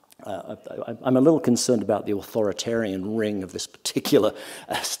 I'm a little concerned about the authoritarian ring of this particular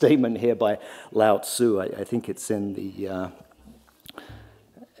statement here by Lao Tzu. I think it's in the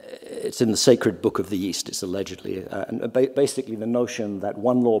Sacred Book of the East. It's allegedly, and basically the notion that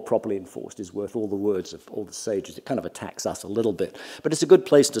one law properly enforced is worth all the words of all the sages. It kind of attacks us a little bit, but it's a good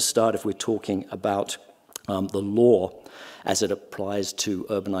place to start if we're talking about the law as it applies to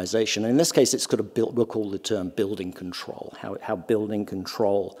urbanization. And in this case, it's got a we'll call the term building control, how building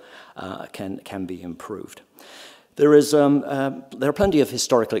control can be improved. There are plenty of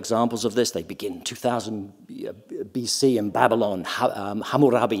historical examples of this. They begin 2000 BC in Babylon.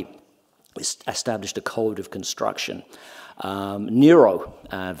 Hammurabi established a code of construction. Nero,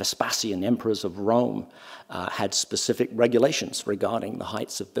 Vespasian, emperors of Rome, had specific regulations regarding the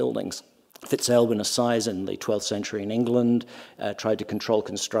heights of buildings. Fitz-Aylwin Assize in the 12th century in England tried to control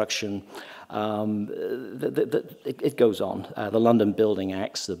construction. It goes on. The London Building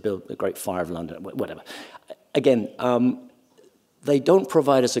Acts, the Great Fire of London, whatever. Again, they don't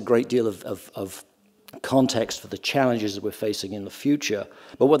provide us a great deal of context for the challenges that we're facing in the future.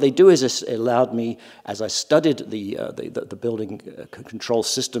 But what they do is it allowed me, as I studied the building control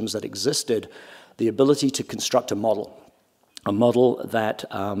systems that existed, the ability to construct a model that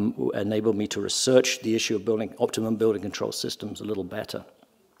enabled me to research the issue of optimum building control systems a little better.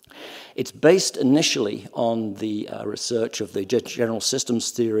 It's based initially on the research of the general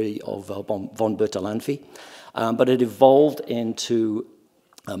systems theory of von Bertalanffy, but it evolved into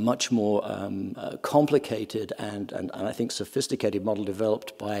a much more complicated and I think sophisticated model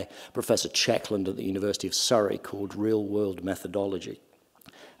developed by Professor Checkland at the University of Surrey called real-world methodology.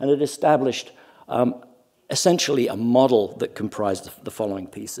 And it established essentially a model that comprised the following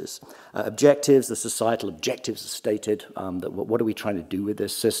pieces. Objectives, the societal objectives are stated, that what are we trying to do with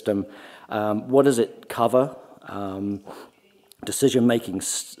this system? What does it cover? Decision-making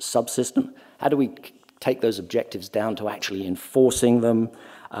subsystem. How do we take those objectives down to actually enforcing them?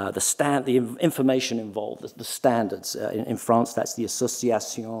 The information involved, the standards. In France, that's the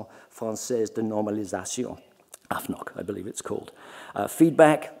Association Française de Normalisation, AFNOC, I believe it's called.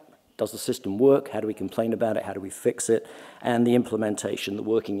 Feedback. Does the system work? How do we complain about it? How do we fix it? And the implementation, the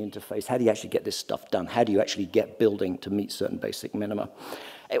working interface. How do you actually get this stuff done? How do you actually get building to meet certain basic minima?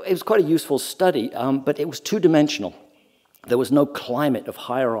 It was quite a useful study, but it was two-dimensional. There was no climate of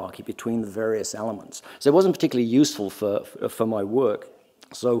hierarchy between the various elements. So it wasn't particularly useful for my work.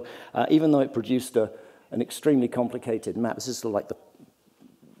 So even though it produced an extremely complicated map, this is sort of like the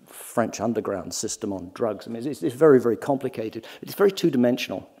French underground system on drugs. I mean, it's very, very complicated. It's very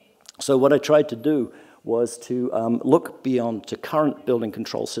two-dimensional. So what I tried to do was to look beyond to current building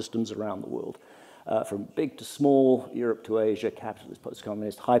control systems around the world, from big to small, Europe to Asia, capitalist,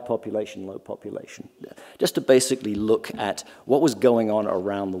 post-communist, high population, low population, just to basically look at what was going on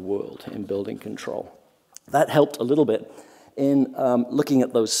around the world in building control. That helped a little bit in looking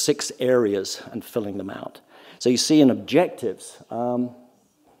at those 6 areas and filling them out. So you see in objectives,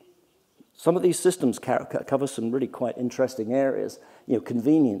 some of these systems cover some really quite interesting areas. You know,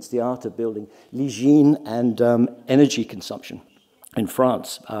 convenience, the art of building, l'hygiène, and energy consumption. In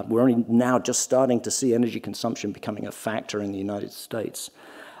France, we're only now just starting to see energy consumption becoming a factor in the United States,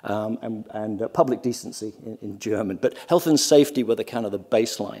 and public decency in German. But health and safety were the kind of the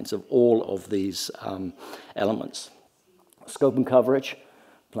baselines of all of these elements. Scope and coverage.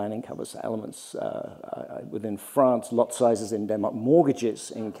 Planning covers elements within France, lot sizes in Denmark,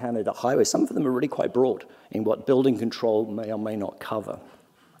 mortgages in Canada, highways. Some of them are really quite broad in what building control may or may not cover.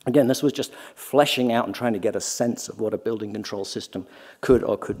 Again, this was just fleshing out and trying to get a sense of what a building control system could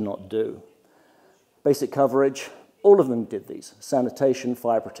or could not do. Basic coverage, all of them did these. Sanitation,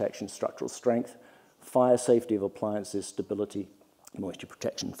 fire protection, structural strength, fire safety of appliances, stability, moisture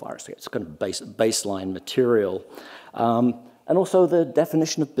protection, fire safety. It's kind of baseline material. And also the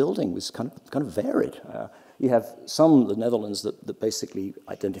definition of building was kind of varied. You have some, the Netherlands, that basically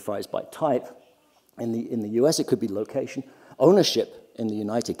identifies by type. In the US, it could be location. Ownership in the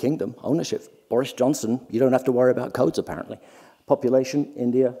United Kingdom, ownership. Boris Johnson, you don't have to worry about codes, apparently. Population,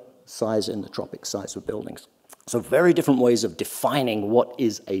 India, size in the tropics, size of buildings. So very different ways of defining what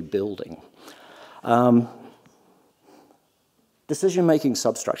is a building. decision-making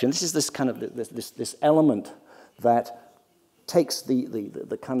substructure. And this is this kind of this element that takes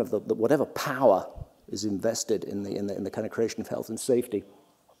the kind of the whatever power is invested in the kind of creation of health and safety,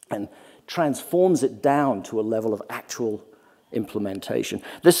 and transforms it down to a level of actual implementation.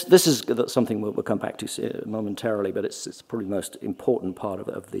 This is something we'll come back to momentarily, but it's probably the most important part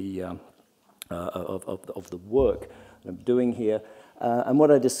of the work I'm doing here. And what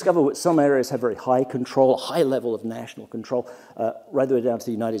I discover, with some areas have very high control, high level of national control, right the way down to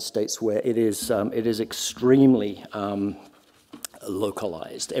the United States, where it is extremely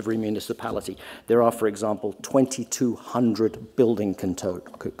localized. Every municipality. There are, for example, 2,200 building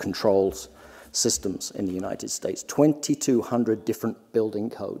controls systems in the United States. 2,200 different building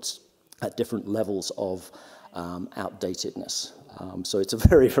codes at different levels of outdatedness. So it's a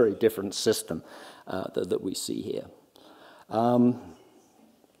very, very different system that we see here.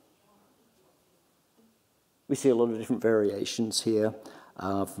 We see a lot of different variations here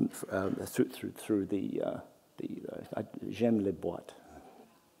through the j'aime les boîtes.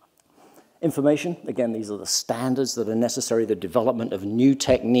 Information, again, these are the standards that are necessary, the development of new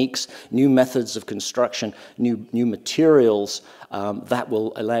techniques, new methods of construction, new materials that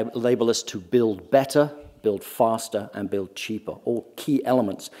will enable us to build better, build faster, and build cheaper, all key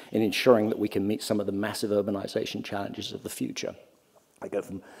elements in ensuring that we can meet some of the massive urbanization challenges of the future. I go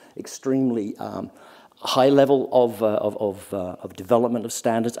from extremely high level of development of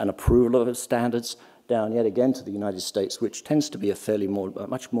standards and approval of standards down yet again to the United States, which tends to be a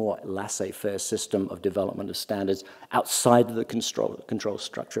much more laissez-faire system of development of standards outside of the control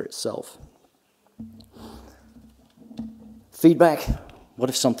structure itself. Feedback. What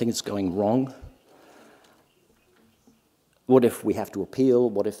if something is going wrong? What if we have to appeal?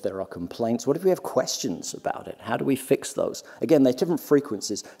 What if there are complaints? What if we have questions about it? How do we fix those? Again, they're different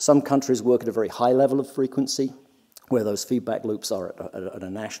frequencies. Some countries work at a very high level of frequency, where those feedback loops are at a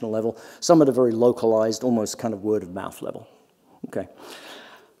national level. Some at a very localized, almost kind of word-of-mouth level. Okay.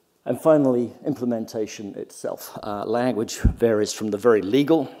 And finally, implementation itself. Language varies from the very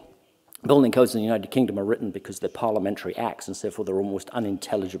legal. Building codes in the United Kingdom are written because they're parliamentary acts, and therefore they're almost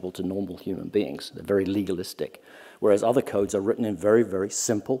unintelligible to normal human beings. They're very legalistic. Whereas other codes are written in very, very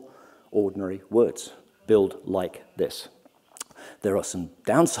simple, ordinary words. Build like this. There are some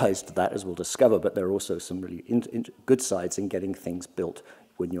downsides to that, as we'll discover, but there are also some really good sides in getting things built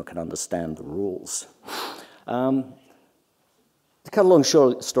when you can understand the rules. To cut a long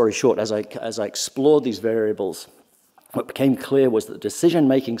story short, as I explored these variables, what became clear was that the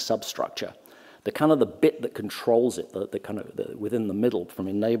decision-making substructure, the bit that controls it, within the middle, from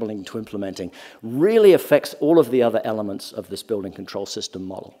enabling to implementing, really affects all of the other elements of this building control system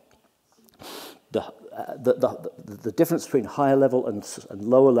model. The difference between higher level and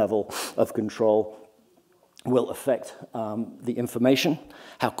lower level of control will affect the information,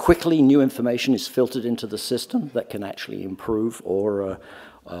 how quickly new information is filtered into the system that can actually improve or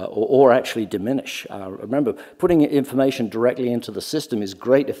actually diminish. Remember, putting information directly into the system is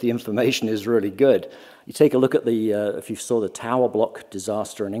great if the information is really good. You take a look at if you saw the tower block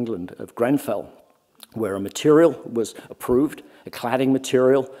disaster in England of Grenfell, where a material was approved, a cladding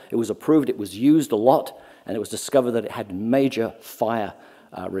material, it was approved, it was used a lot, and it was discovered that it had major fire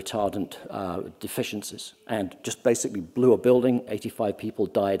retardant deficiencies, and just basically blew a building, 85 people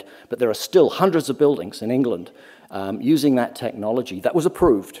died, but there are still hundreds of buildings in England using that technology that was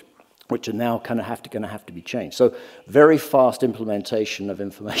approved, which are now going to have to be changed. So very fast implementation of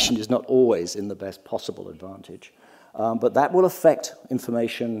information is not always in the best possible advantage. But that will affect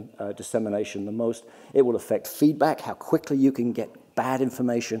information dissemination the most. It will affect feedback, how quickly you can get bad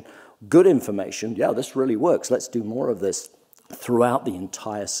information, good information. Yeah, this really works. Let's do more of this throughout the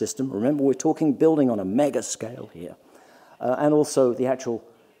entire system. Remember, we're talking building on a mega scale here. And also the actual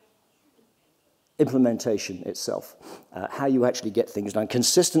implementation itself, how you actually get things done.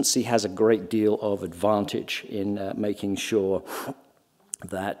 Consistency has a great deal of advantage in making sure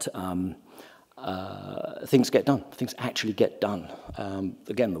that things get done, things actually get done.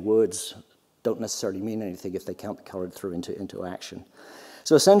 Again, the words don't necessarily mean anything if they can't be carried through into action.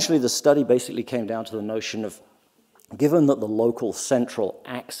 So essentially the study basically came down to the notion of, given that the local central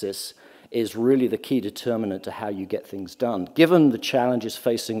axis is really the key determinant to how you get things done, given the challenges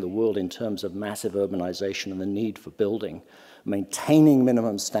facing the world in terms of massive urbanization and the need for building, maintaining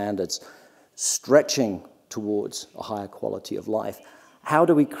minimum standards, stretching towards a higher quality of life, how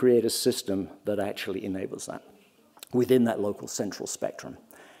do we create a system that actually enables that within that local central spectrum?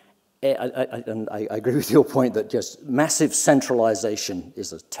 And I agree with your point that just massive centralization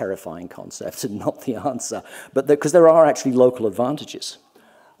is a terrifying concept and not the answer, but because there are actually local advantages.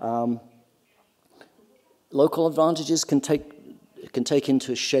 Local advantages can take can take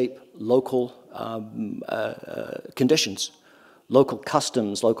into shape local conditions, local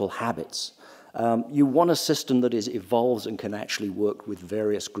customs, local habits. You want a system that evolves and can actually work with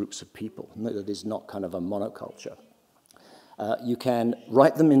various groups of people, that is not kind of a monoculture. You can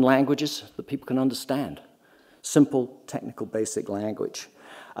write them in languages that people can understand. Simple, technical, basic language.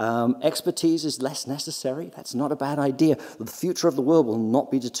 Expertise is less necessary. That's not a bad idea. The future of the world will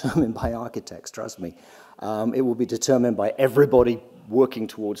not be determined by architects, trust me. It will be determined by everybody working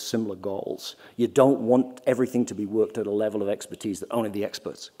towards similar goals. You don't want everything to be worked at a level of expertise that only the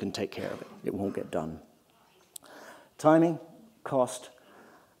experts can take care of it. It won't get done. Timing, cost.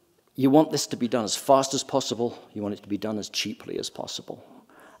 You want this to be done as fast as possible. You want it to be done as cheaply as possible.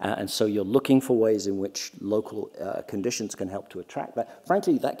 And so you're looking for ways in which local conditions can help to attract that.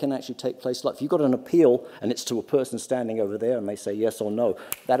 Frankly, that can actually take place. Like if you've got an appeal and it's to a person standing over there and they say yes or no,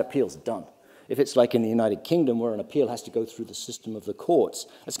 that appeal's done. If it's like in the United Kingdom where an appeal has to go through the system of the courts,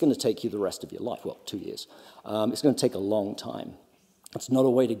 it's going to take you the rest of your life, well, 2 years. It's going to take a long time. It's not a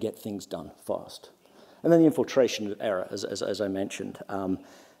way to get things done fast. And then the infiltration error, as I mentioned.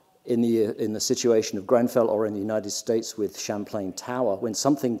 In the situation of Grenfell or in the United States with Champlain Tower, when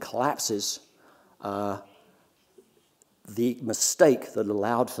something collapses, the mistake that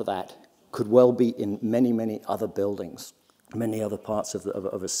allowed for that could well be in many, many other buildings, many other parts of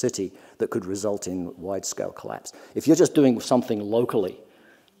a city that could result in wide-scale collapse. If you're just doing something locally,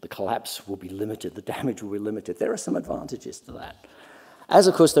 the collapse will be limited, the damage will be limited. There are some advantages to that. As,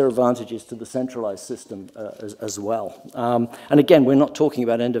 of course, there are advantages to the centralized system as well. And again, we're not talking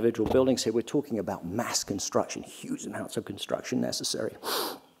about individual buildings here. We're talking about mass construction, huge amounts of construction necessary.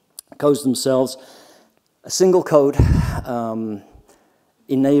 Codes themselves, a single code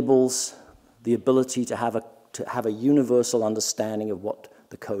enables the ability to have a universal understanding of what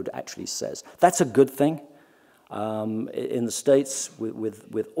the code actually says. That's a good thing. In the States,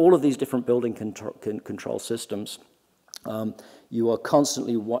 with all of these different building control systems, you are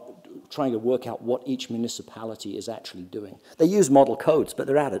constantly trying to work out what each municipality is actually doing. They use model codes, but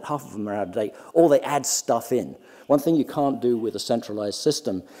half of them are out of date, or they add stuff in. One thing you can't do with a centralized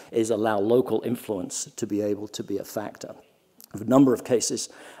system is allow local influence to be able to be a factor. I have a number of cases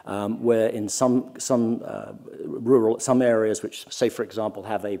where in some areas which, say for example,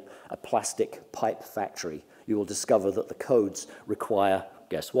 have a plastic pipe factory, you will discover that the codes require,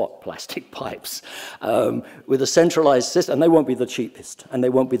 guess what, plastic pipes. With a centralized system, and they won't be the cheapest, and they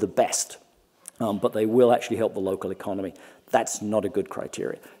won't be the best, but they will actually help the local economy. That's not a good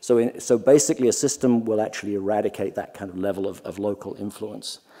criteria. So basically a system will actually eradicate that kind of level of local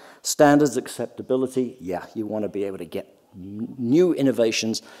influence. Standards, acceptability, yeah, you want to be able to get new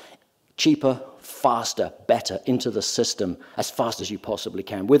innovations cheaper, faster, better into the system as fast as you possibly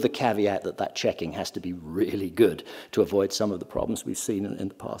can, with the caveat that that checking has to be really good to avoid some of the problems we've seen in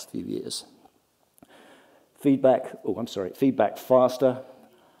the past few years. Feedback faster.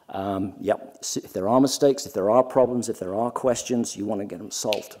 Yep, if there are mistakes, if there are problems, if there are questions, you want to get them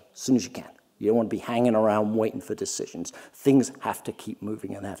solved as soon as you can. You don't want to be hanging around waiting for decisions. Things have to keep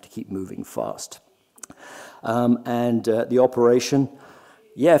moving and have to keep moving fast. The operation,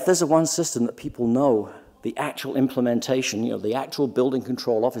 yeah, if there's one system that people know, the actual implementation, the actual building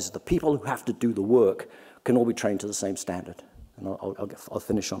control officers, the people who have to do the work can all be trained to the same standard. And I'll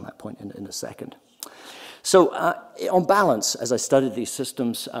finish on that point in a second. So on balance, as I studied these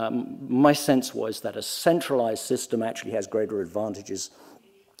systems, my sense was that a centralized system actually has greater advantages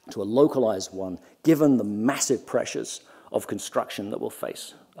to a localized one, given the massive pressures of construction that will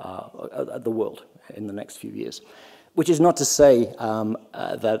face the world in the next few years. Which is not to say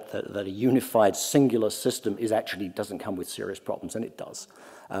that a unified singular system doesn't come with serious problems, and it does.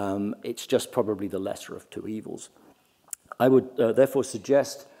 It's just probably the lesser of two evils. I would therefore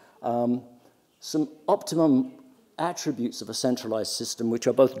suggest some optimum attributes of a centralized system, which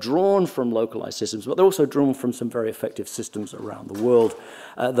are both drawn from localized systems, but they're also drawn from some very effective systems around the world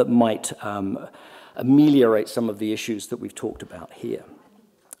that might ameliorate some of the issues that we've talked about here.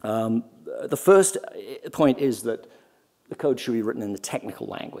 The first point is that the code should be written in the technical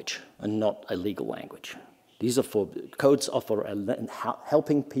language and not a legal language. Codes are for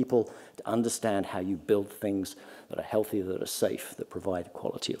helping people to understand how you build things that are healthy, that are safe, that provide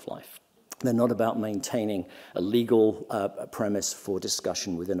quality of life. They're not about maintaining a legal premise for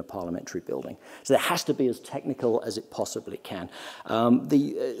discussion within a parliamentary building. So there has to be as technical as it possibly can.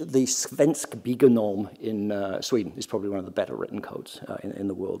 The Svensk Byggenorm in Sweden is probably one of the better written codes in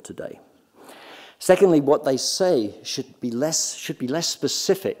the world today. Secondly, what they say should be less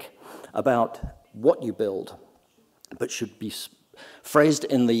specific about what you build, but should be phrased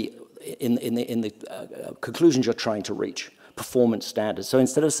in the conclusions you're trying to reach. performance standards. So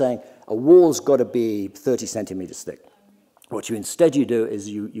instead of saying a wall's got to be 30 centimeters thick, what you instead do is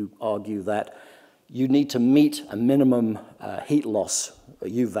you argue that you need to meet a minimum heat loss, a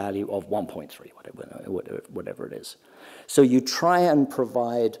U value of 1.3, whatever it is. So you try and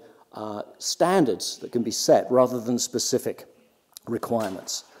provide standards that can be set rather than specific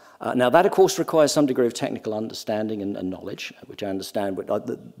requirements. Now that, of course, requires some degree of technical understanding and knowledge, which I understand, but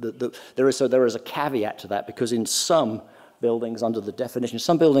there is a caveat to that, because in some buildings, under the definition,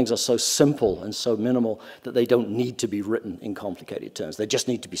 some buildings are so simple and so minimal that they don't need to be written in complicated terms. They just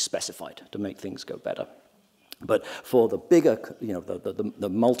need to be specified to make things go better. But for the bigger, the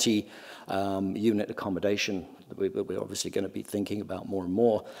multi-unit accommodation that we're obviously going to be thinking about more and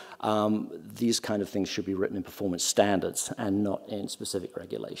more, these kind of things should be written in performance standards and not in specific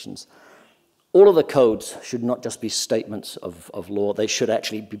regulations. All of the codes should not just be statements of law. They should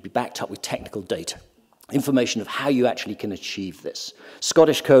actually be backed up with technical data, information of how you actually can achieve this.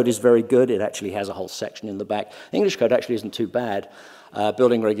 Scottish code is very good. It actually has a whole section in the back. English code actually isn't too bad.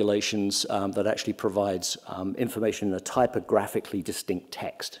 Building regulations that actually provides information in a typographically distinct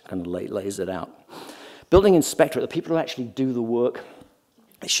text, kind of lays it out. Building inspector, the people who actually do the work,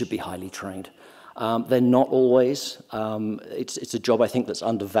 they should be highly trained. They're not always. It's a job, I think, that's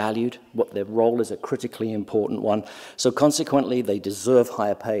undervalued. What their role is a critically important one. So consequently, they deserve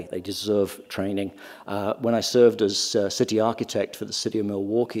higher pay. They deserve training. When I served as city architect for the city of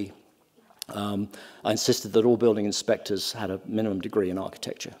Milwaukee, I insisted that all building inspectors had a minimum degree in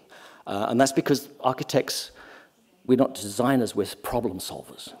architecture. And that's because architects, we're not designers, we're problem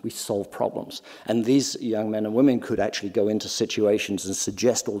solvers. We solve problems. And these young men and women could actually go into situations and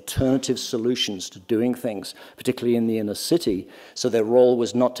suggest alternative solutions to doing things, particularly in the inner city. So their role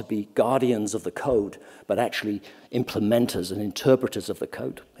was not to be guardians of the code, but actually implementers and interpreters of the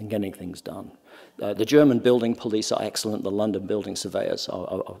code and getting things done. The German building police are excellent. The London building surveyors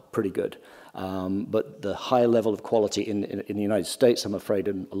are pretty good. But the high level of quality in the United States, I'm afraid,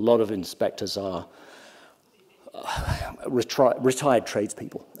 and a lot of inspectors are retired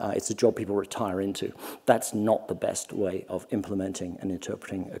tradespeople. It's a job people retire into. That's not the best way of implementing and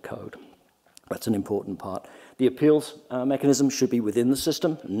interpreting a code. That's an important part. The appeals mechanism should be within the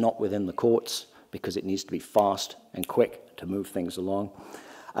system, not within the courts, because it needs to be fast and quick to move things along.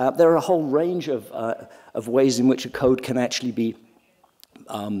 There are a whole range of ways in which a code can actually be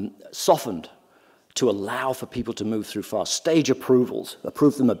softened to allow for people to move through fast. Stage approvals,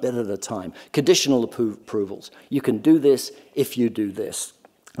 approve them a bit at a time. Conditional approvals, you can do this if you do this.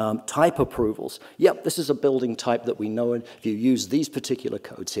 Type approvals, yep, this is a building type that we know, and if you use these particular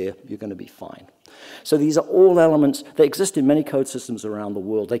codes here, you're going to be fine. So these are all elements that exist in many code systems around the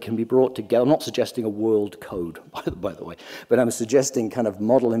world. They can be brought together. I'm not suggesting a world code, by the way, but I'm suggesting kind of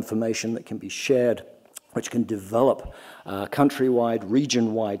model information that can be shared, which can develop countrywide,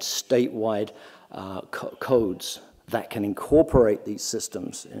 region-wide, state-wide codes that can incorporate these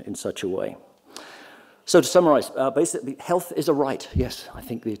systems in such a way. So to summarize, basically, health is a right. Yes, I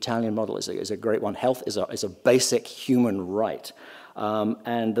think the Italian model is a great one. Health is a basic human right.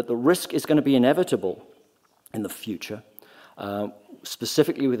 And that the risk is going to be inevitable in the future,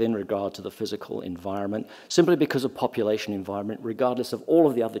 specifically within regard to the physical environment, simply because of population environment, regardless of all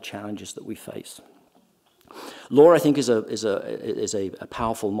of the other challenges that we face. Law, I think, is a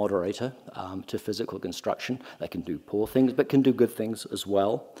powerful moderator to physical construction. They can do poor things, but can do good things as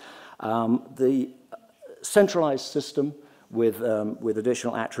well. The centralized system with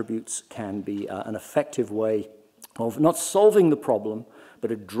additional attributes can be an effective way of not solving the problem,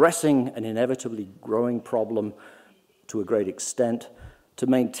 but addressing an inevitably growing problem to a great extent, to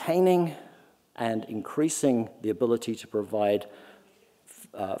maintaining and increasing the ability to provide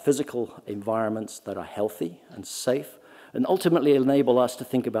physical environments that are healthy and safe, and ultimately enable us to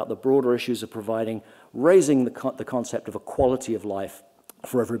think about the broader issues of raising the concept of a quality of life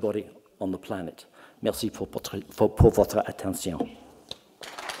for everybody on the planet. Merci pour votre attention.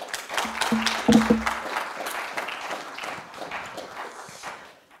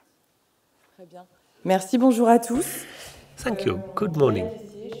 Merci, bonjour à tous. Thank you. Good morning.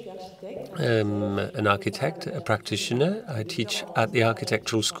 I'm an architect, a practitioner. I teach at the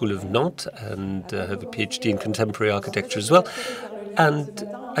Architectural School of Nantes and have a PhD in contemporary architecture as well. And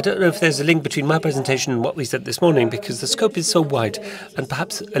I don't know if there's a link between my presentation and what we said this morning, because the scope is so wide, and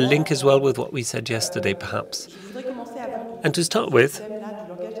perhaps a link as well with what we said yesterday, perhaps. And to start with,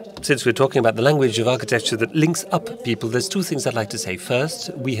 since we're talking about the language of architecture that links up people, there's two things I'd like to say.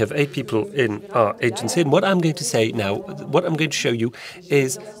 First, we have 8 people in our agency, and what I'm going to say now, what I'm going to show you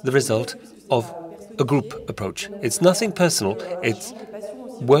is the result of a group approach. It's nothing personal. It's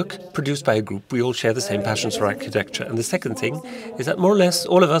work produced by a group. We all share the same passions for architecture. And the second thing is that more or less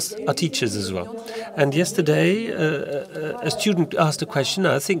all of us are teachers as well. And yesterday, a student asked a question.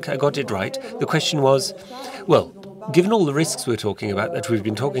 I think I got it right. The question was, well, given all the risks we're talking about, that we've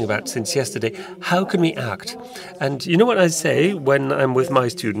been talking about since yesterday, how can we act? And you know what I say when I'm with my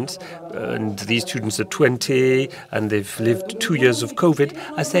students, and these students are 20 and they've lived 2 years of COVID,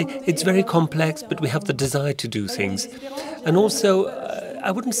 I say it's very complex, but we have the desire to do things. And also, I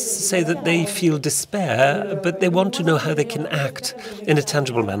wouldn't say that they feel despair, but they want to know how they can act in a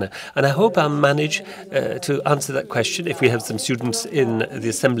tangible manner. And I hope I'll manage to answer that question, if we have some students in the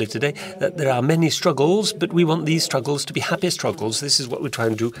assembly today, that there are many struggles, but we want these struggles to be happy struggles. This is what we try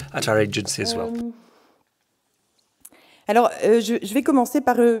and do at our agency as well. Alors, je vais commencer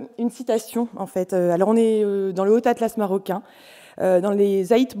par une citation, en fait. Alors, on est dans le Haut Atlas marocain. Dans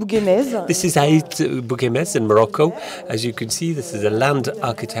les Aït Bouguémez. This is Aït Bouguémez in Morocco. As you can see, this is a land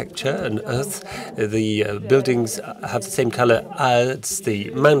architecture, an earth. The buildings have the same color as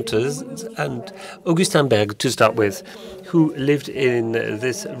the mountains. And Augustin Berg, to start with, who lived in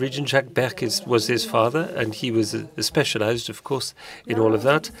this region. Jacques Berg was his father, and he was specialized, of course, in all of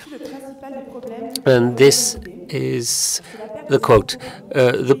that. And this is the quote.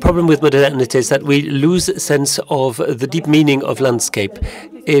 The problem with modernity is that we lose sense of the deep meaning of landscape.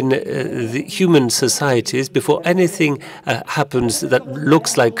 In the human societies, before anything happens that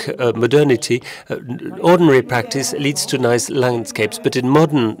looks like modernity, ordinary practice leads to nice landscapes. But in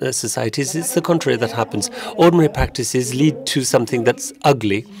modern societies, it's the contrary that happens. Ordinary practices lead to something that's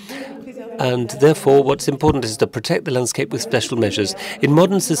ugly. And therefore, what's important is to protect the landscape with special measures. In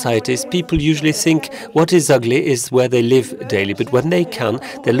modern societies, people usually think what is ugly is where they live daily. But when they can,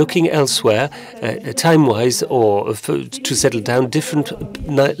 they're looking elsewhere, time-wise, or to settle down different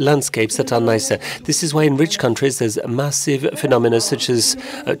landscapes that are nicer. This is why in rich countries there's massive phenomena such as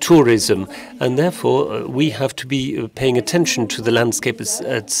tourism. And therefore, we have to be paying attention to the landscape as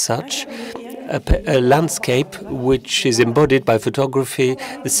such. A landscape which is embodied by photography,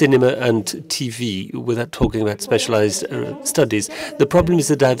 the cinema and TV, without talking about specialized studies. The problem is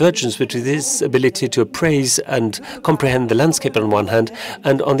the divergence between this ability to appraise and comprehend the landscape on one hand,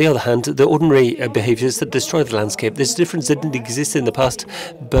 and on the other hand, the ordinary behaviors that destroy the landscape. This difference didn't exist in the past,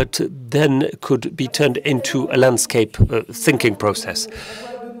 but then could be turned into a landscape thinking process.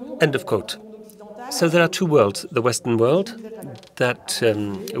 End of quote. So there are two worlds, the Western world that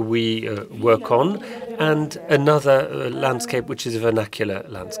we work on, and another landscape which is a vernacular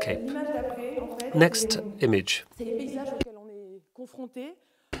landscape. Next image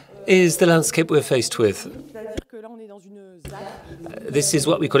is the landscape we're faced with. This is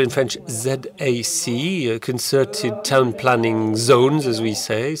what we call in French ZAC, concerted town planning zones, as we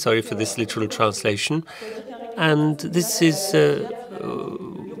say. Sorry for this literal translation. And this is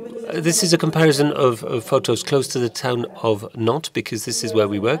a comparison of photos close to the town of Nantes, because this is where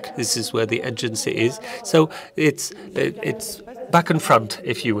we work. This is where the agency is. So it's back and front,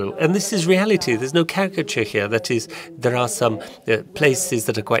 if you will. And this is reality. There's no caricature here. That is, there are some places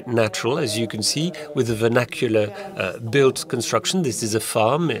that are quite natural, as you can see, with a vernacular built construction. This is a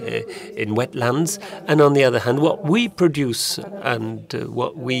farm in wetlands. And on the other hand, what we produce and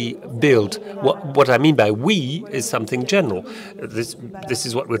what we build, what I mean by we is something general. This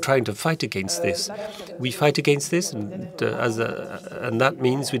is what we're trying to fight against this. We fight against this, and that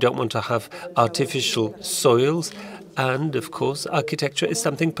means we don't want to have artificial soils. And, of course, architecture is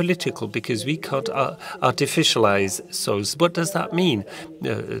something political, because we can't artificialize soils. What does that mean,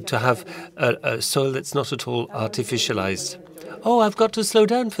 to have a soil that's not at all artificialized? Oh, I've got to slow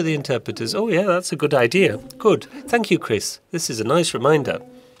down for the interpreters. Oh, yeah, that's a good idea. Good. Thank you, Chris. This is a nice reminder.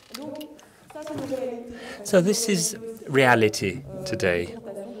 So this is reality today.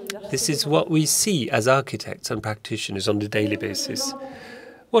 This is what we see as architects and practitioners on a daily basis.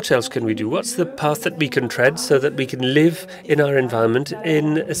 What else can we do? What's the path that we can tread so that we can live in our environment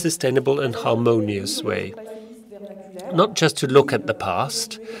in a sustainable and harmonious way? Not just to look at the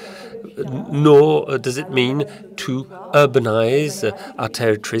past, nor does it mean to urbanize our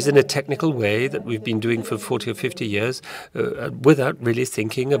territories in a technical way that we've been doing for 40 or 50 years without really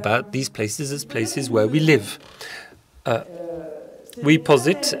thinking about these places as places where we live. We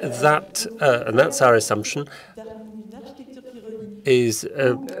posit that, and that's our assumption, is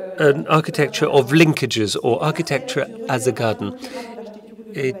an architecture of linkages, or architecture as a garden.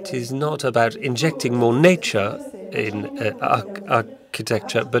 It is not about injecting more nature in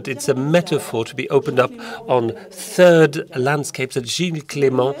architecture, but it's a metaphor to be opened up on third landscapes that Gilles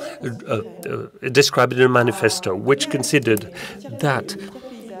Clément described in a manifesto, which considered that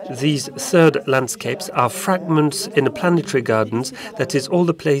these third landscapes are fragments in a planetary gardens, that is, all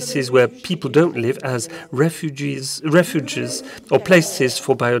the places where people don't live as refuges or places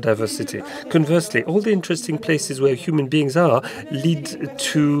for biodiversity. Conversely, all the interesting places where human beings are lead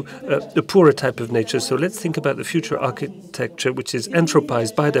to a poorer type of nature. So let's think about the future architecture, which is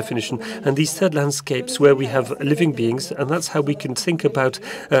anthropized by definition, and these third landscapes where we have living beings, and that's how we can think about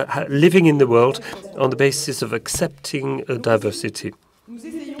living in the world on the basis of accepting diversity.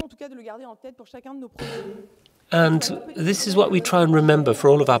 And this is what we try and remember for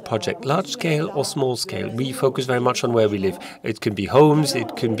all of our projects, large scale or small scale. We focus very much on where we live. It can be homes,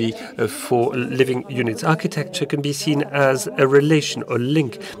 it can be for living units. Architecture can be seen as a relation or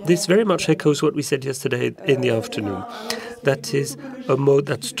link. This very much echoes what we said yesterday in the afternoon. That is a mode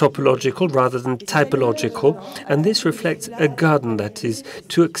that's topological rather than typological. And this reflects a garden, that is,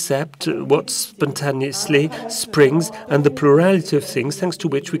 to accept what spontaneously springs and the plurality of things, thanks to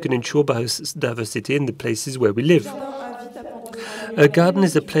which we can ensure biodiversity in the places where we live. A garden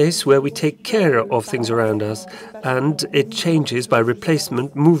is a place where we take care of things around us, and it changes by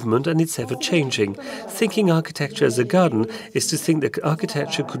replacement, movement, and it's ever-changing. Thinking architecture as a garden is to think that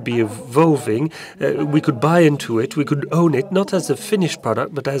architecture could be evolving, we could buy into it, we could own it, not as a finished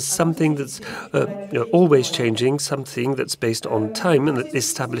product, but as something that's always changing, something that's based on time and that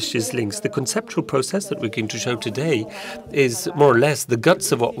establishes links. The conceptual process that we're going to show today is more or less the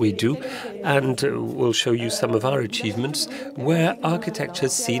guts of what we do, and we'll show you some of our achievements, where architecture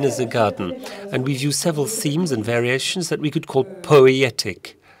is seen as a garden. And we've used several themes and variations that we could call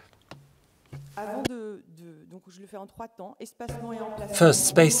poietic. First,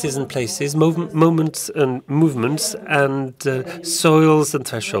 spaces and places, moments and movements, and soils and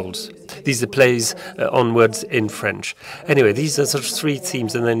thresholds. These are plays on words in French. Anyway, these are sort of three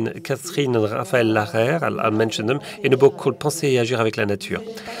themes, and then Catherine and Raphaël Larère, I'll mention them, in a book called Penser et agir avec la nature.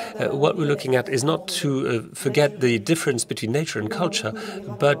 What we're looking at is not to forget the difference between nature and culture,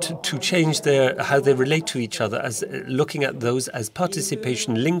 but to change how they relate to each other, as looking at those as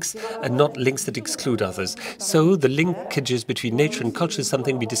participation links and not links that exclude others. So the linkages between nature and culture is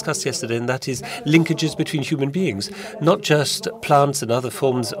something we discussed yesterday, and that is linkages between human beings, not just plants and other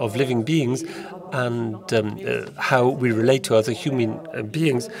forms of living beings and how we relate to other human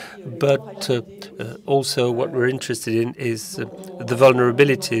beings, but also what we're interested in is the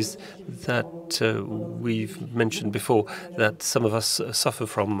vulnerabilities that we've mentioned before, that some of us suffer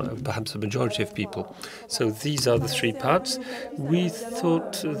from, perhaps a majority of people. So these are the three parts. We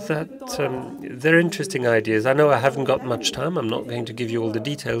thought that they're interesting ideas. I know I haven't got much time. I'm not going to give you all the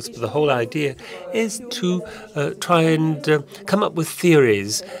details, but the whole idea is to try and come up with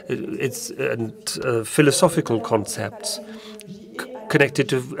theories and philosophical concepts connected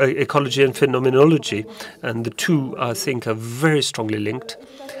to ecology and phenomenology, and the two, I think, are very strongly linked.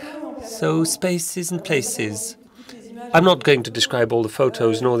 So spaces and places. I'm not going to describe all the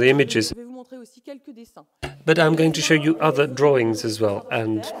photos nor the images, but I'm going to show you other drawings as well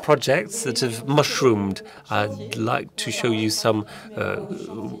and projects that have mushroomed. I'd like to show you some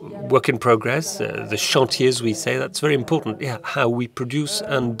work in progress, the chantiers we say. That's very important, how we produce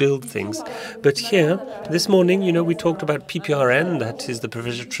and build things. But here, this morning, we talked about PPRN, that is the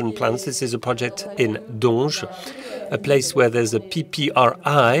Prevention Plans. This is a project in Donge, a place where there's a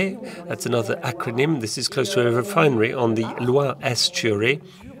PPRI, that's another acronym. This is close to a refinery on the Loire estuary,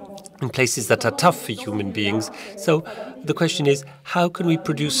 in places that are tough for human beings. So the question is, how can we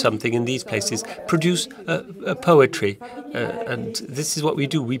produce something in these places? Produce poetry. And this is what we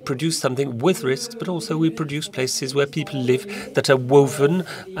do. We produce something with risks, but also we produce places where people live that are woven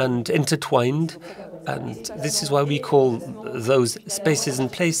and intertwined. And this is why we call those spaces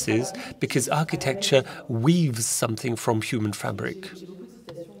and places, because architecture weaves something from human fabric.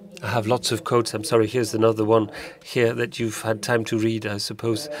 I have lots of quotes. I'm sorry, here's another one here that you've had time to read, I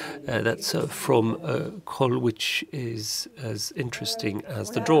suppose. That's from Quoi, which is as interesting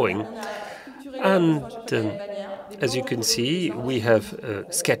as the drawing. And as you can see, we have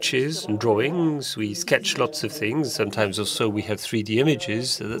sketches and drawings. We sketch lots of things. Sometimes also we have 3D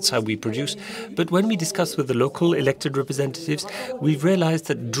images. That's how we produce. But when we discuss with the local elected representatives, we've realized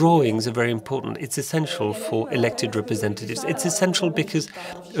that drawings are very important. It's essential for elected representatives. It's essential because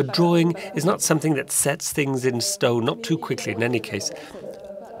a drawing is not something that sets things in stone, not too quickly in any case.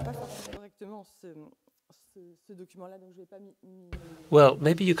 Well,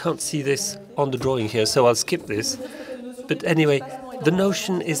 maybe you can't see this on the drawing here, so I'll skip this. But anyway, the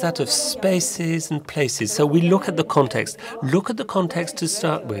notion is that of spaces and places. So we look at the context. Look at the context to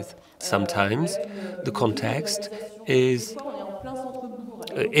start with. Sometimes the context is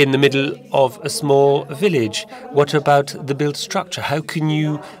in the middle of a small village? What about the built structure? How can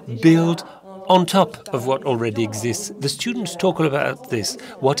you build on top of what already exists? The students talk about this,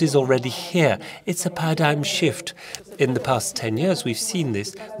 what is already here. It's a paradigm shift. In the past 10 years, we've seen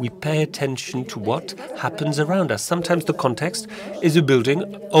this. We pay attention to what happens around us. Sometimes the context is a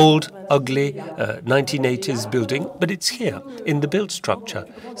building, old, ugly, 1980s building, but it's here in the built structure.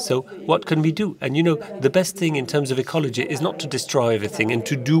 So what can we do? And you know, the best thing in terms of ecology is not to destroy everything and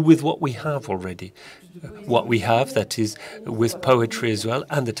to do with what we have already. What we have, that is, with poetry as well,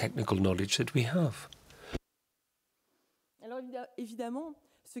 and the technical knowledge that we have.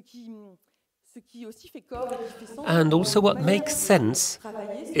 And also what makes sense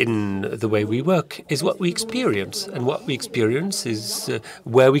in the way we work is what we experience. And what we experience is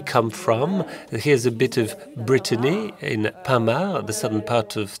where we come from. Here's a bit of Brittany in Pama, the southern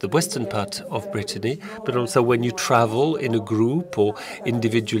part of the western part of Brittany, but also when you travel in a group or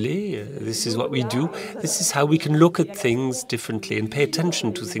individually, this is what we do. This is how we can look at things differently and pay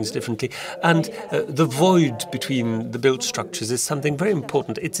attention to things differently. And the void between the built structures is something very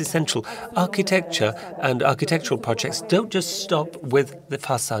important. It's essential. Architecture and architectural projects don't just stop with the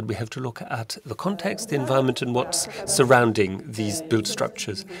facade. We have to look at the context, the environment, and what's surrounding these built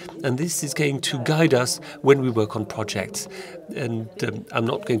structures. And this is going to guide us when we work on projects. And I'm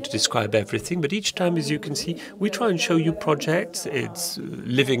not going to describe everything, but each time, as you can see, we try and show you projects. It's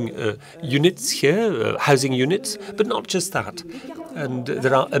living units here, housing units, but not just that. And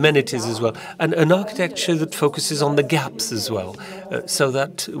there are amenities as well, and an architecture that focuses on the gaps as well, so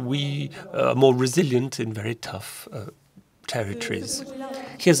that we are more resilient in very tough territories.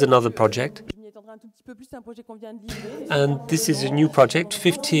 Here's another project. And this is a new project,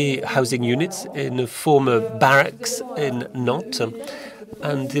 50 housing units in a former barracks in Nantes.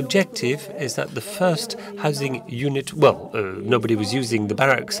 And the objective is that the first housing unit, nobody was using the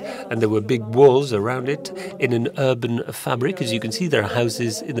barracks, and there were big walls around it in an urban fabric. As you can see, there are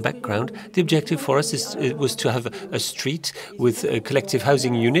houses in the background. The objective for us was to have a street with collective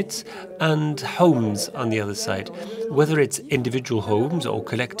housing units and homes on the other side. Whether it's individual homes or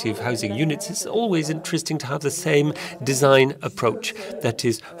collective housing units, it's always interesting to have the same design approach. That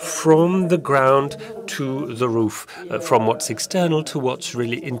is, from the ground to the roof, from what's external to what's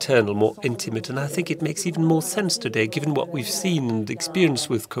really internal, more intimate. And I think it makes even more sense today, given what we've seen and experienced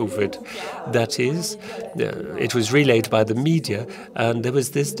with COVID. That is, it was relayed by the media, and there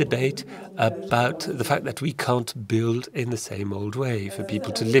was this debate about the fact that we can't build in the same old way for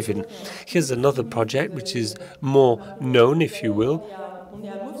people to live in. Here's another project which is more known, if you will,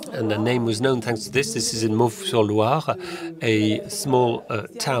 and the name was known thanks to this. This is in Mauves-sur-Loire, a small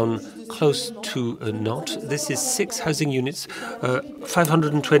town close to Nantes. This is 6 housing units,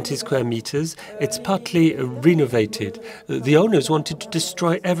 520 square meters. It's partly renovated. The owners wanted to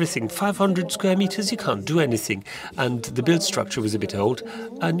destroy everything. 500 square meters, you can't do anything. And the build structure was a bit old.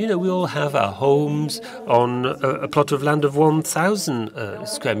 And, you know, we all have our homes on a plot of land of 1,000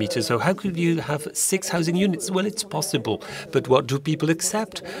 square meters. So how could you have 6 housing units? Well, it's possible. But what do people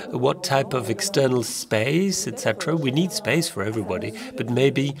accept? What type of external space, etc.? We need space for everybody, but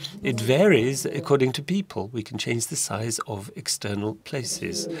maybe it varies according to people. We can change the size of external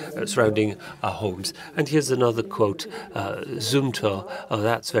places surrounding our homes. And here's another quote, Zumthor. Oh,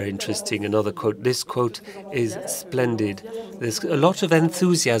 that's very interesting. Another quote. This quote is splendid. There's a lot of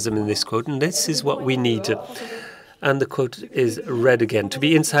enthusiasm in this quote, and this is what we need. And the quote is read again. To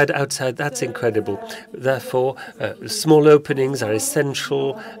be inside, outside, that's incredible. Therefore, small openings are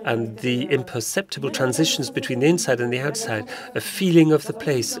essential, and the imperceptible transitions between the inside and the outside, a feeling of the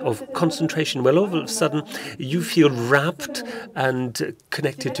place, of concentration. Well, all of a sudden, you feel wrapped and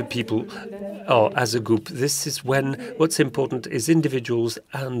connected to people or as a group. This is when what's important is individuals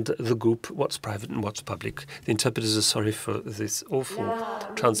and the group, what's private and what's public. The interpreters are sorry for this awful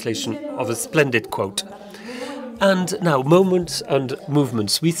translation of a splendid quote. And now, moments and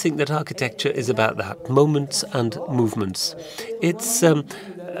movements. We think that architecture is about that, moments and movements. It's a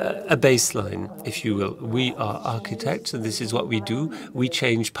baseline, if you will. We are architects, and this is what we do. We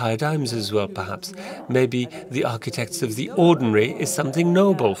change paradigms as well, perhaps. Maybe the architects of the ordinary is something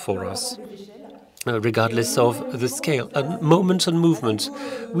noble for us, regardless of the scale. And moments and movements.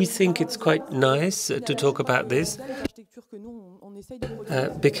 We think it's quite nice to talk about this.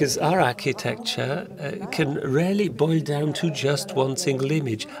 Because our architecture can rarely boil down to just one single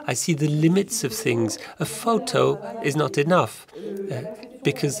image. I see the limits of things. A photo is not enough.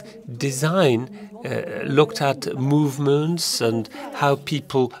 because design looked at movements and how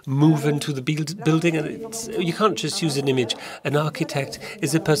people move into the building. And you can't just use an image. An architect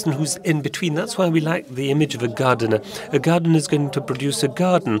is a person who's in between. That's why we like the image of a gardener. A gardener is going to produce a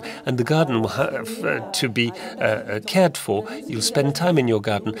garden, and the garden will have to be cared for. You'll spend time in your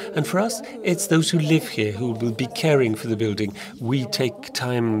garden. And for us, it's those who live here who will be caring for the building. We take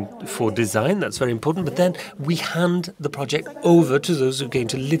time for design. That's very important. But then we hand the project over to those who are going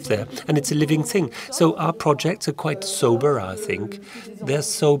to live there. And it's a living thing. So our projects are quite sober, I think. They're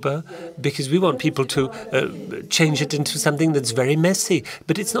sober because we want people to change it into something that's very messy.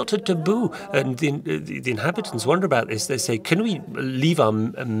 But it's not a taboo. And the inhabitants wonder about this. They say, can we leave our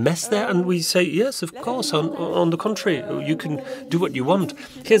mess there? And we say, yes, of course. On the contrary, you can do what you want.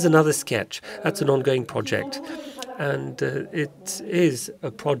 Here's another sketch. That's an ongoing project. And it is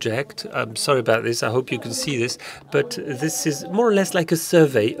a project. I'm sorry about this. I hope you can see this. But this is more or less like a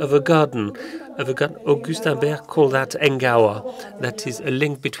survey of a garden. Augustin Berg called that engagent. That is a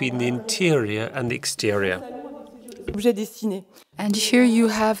link between the interior and the exterior. And here you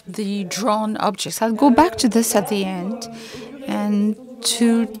have the drawn objects. I'll go back to this at the end. And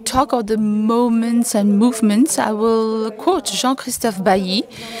to talk about the moments and movements, I will quote Jean-Christophe Bailly,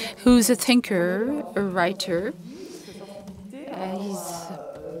 who's a thinker, a writer. He's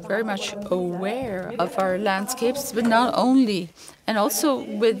very much aware of our landscapes, but not only, and also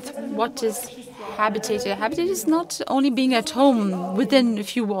with what is habitated. Habitat is not only being at home within a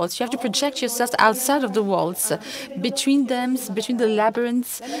few walls. You have to project yourself outside of the walls, between them, between the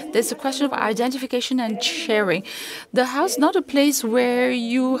labyrinths. There's a question of identification and sharing. The house is not a place where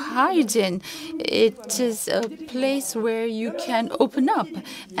you hide in. It is a place where you can open up,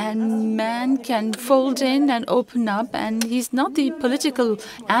 and man can fold in and open up. And he's not the political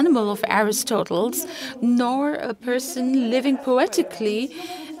animal of Aristotle's, nor a person living poetically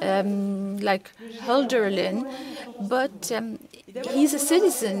like Hölderlin, but he's a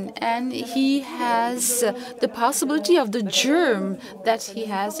citizen, and he has the possibility of the germ that he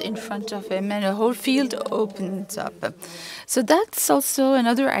has in front of him, and a whole field opens up. So that's also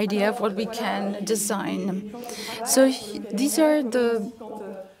another idea of what we can design. So these are the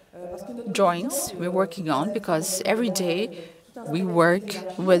drawings we're working on, because every day we work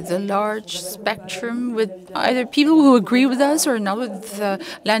with a large spectrum, with either people who agree with us or not, with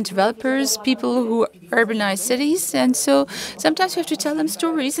land developers, people who urbanize cities. And so sometimes we have to tell them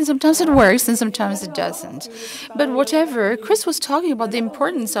stories, and sometimes it works and sometimes it doesn't. But whatever, Chris was talking about the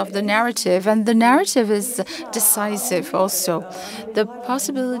importance of the narrative, and the narrative is decisive also. The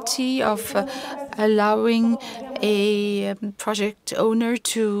possibility of allowing a project owner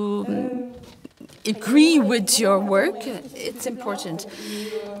to agree with your work, it's important.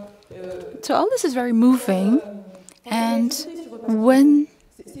 So all this is very moving, and when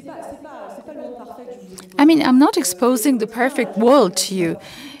I'm not exposing the perfect world to you.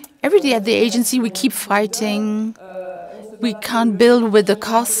 Every day at the agency we keep fighting. We can't build with the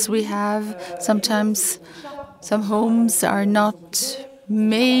costs we have. Sometimes some homes are not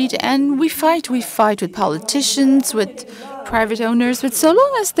made, and we fight with politicians, with private owners, but so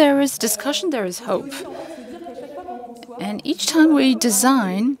long as there is discussion, there is hope. And each time we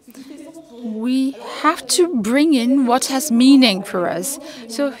design, we have to bring in what has meaning for us.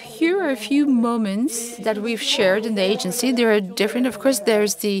 So here are a few moments that we've shared in the agency. There are different, of course,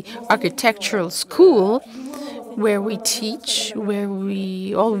 there's the architectural school where we teach, where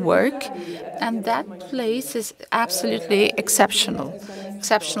we all work, and that place is absolutely exceptional.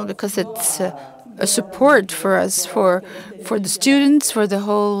 Exceptional because it's a support for us, for the students, for the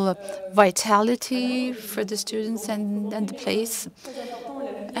whole vitality for the students and the place.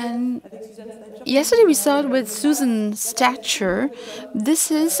 And yesterday we saw it with Susan Stature.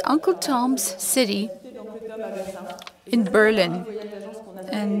 This is Uncle Tom's City in Berlin.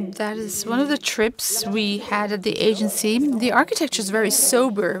 And that is one of the trips we had at the agency. The architecture is very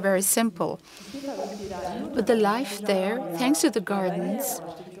sober, very simple. But the life there, thanks to the gardens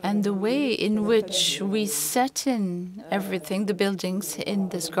and the way in which we set in everything, the buildings in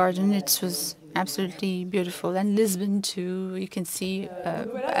this garden, it was absolutely beautiful. And Lisbon, too, you can see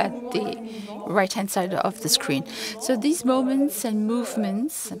at the right-hand side of the screen. So these moments and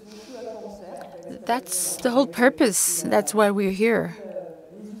movements, that's the whole purpose. That's why we're here.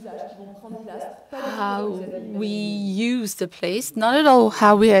 How we use the place, not at all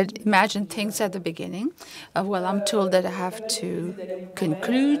how we had imagined things at the beginning. Well, I'm told that I have to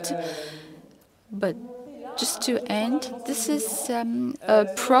conclude, but just to end, this is a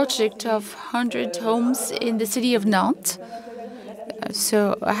project of 100 homes in the city of Nantes.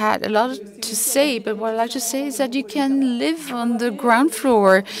 So I had a lot to say, but what I'd like to say is that you can live on the ground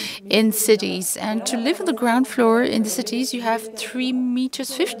floor in cities. And to live on the ground floor in the cities, you have 3.50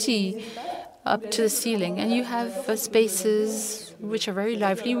 meters up to the ceiling. And you have spaces which are very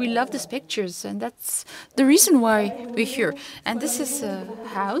lively. We love these pictures, and that's the reason why we're here. And this is a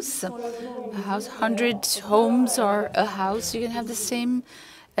house. 100 homes are a house. You can have the same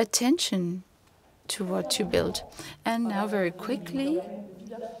attention to what you build. And now very quickly,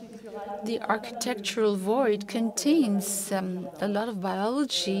 the architectural void contains a lot of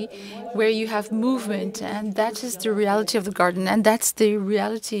biology where you have movement, and that is the reality of the garden, and that's the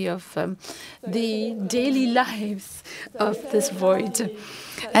reality of the daily lives of this void.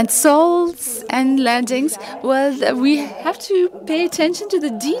 And sols and landings, well, we have to pay attention to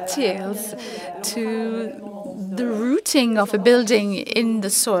the details, to the rooting of a building in the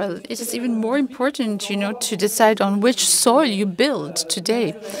soil. It is even more important, you know, to decide on which soil you build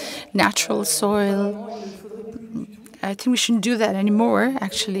today. Natural soil. I think we shouldn't do that anymore,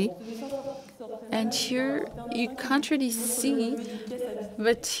 actually. And here you can't really see,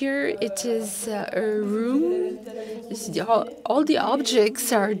 but here it is a room. All the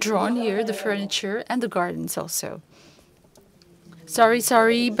objects are drawn here, the furniture and the gardens also.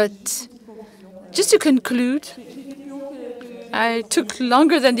 Sorry, but just to conclude, I took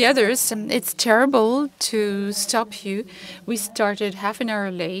longer than the others. It's terrible to stop you. We started half an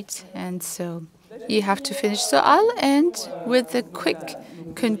hour late, and so you have to finish. So I'll end with a quick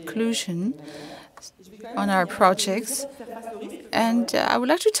conclusion on our projects. And I would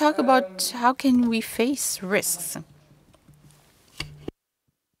like to talk about how can we face risks.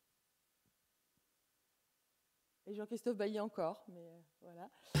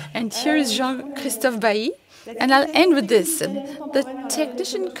 And here is Jean-Christophe Bailly. And I'll end with this. The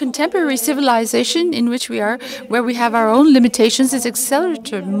technician contemporary civilization in which we are, where we have our own limitations, is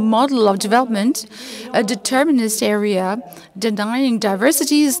accelerated model of development, a determinist area, denying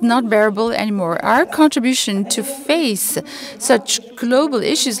diversity is not bearable anymore. Our contribution to face such global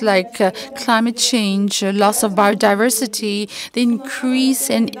issues like climate change, loss of biodiversity, the increase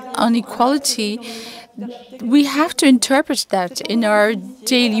in inequality, we have to interpret that in our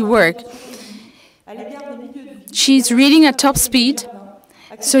daily work. She's reading at top speed.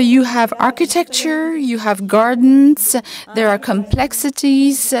 So you have architecture, you have gardens, there are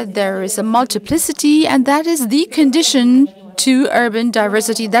complexities, there is a multiplicity, and that is the condition to urban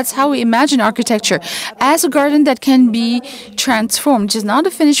diversity. That's how we imagine architecture, as a garden that can be transformed. It is not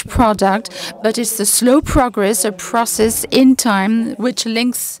a finished product, but it's a slow progress, a process in time which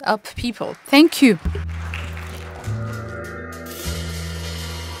links up people. Thank you.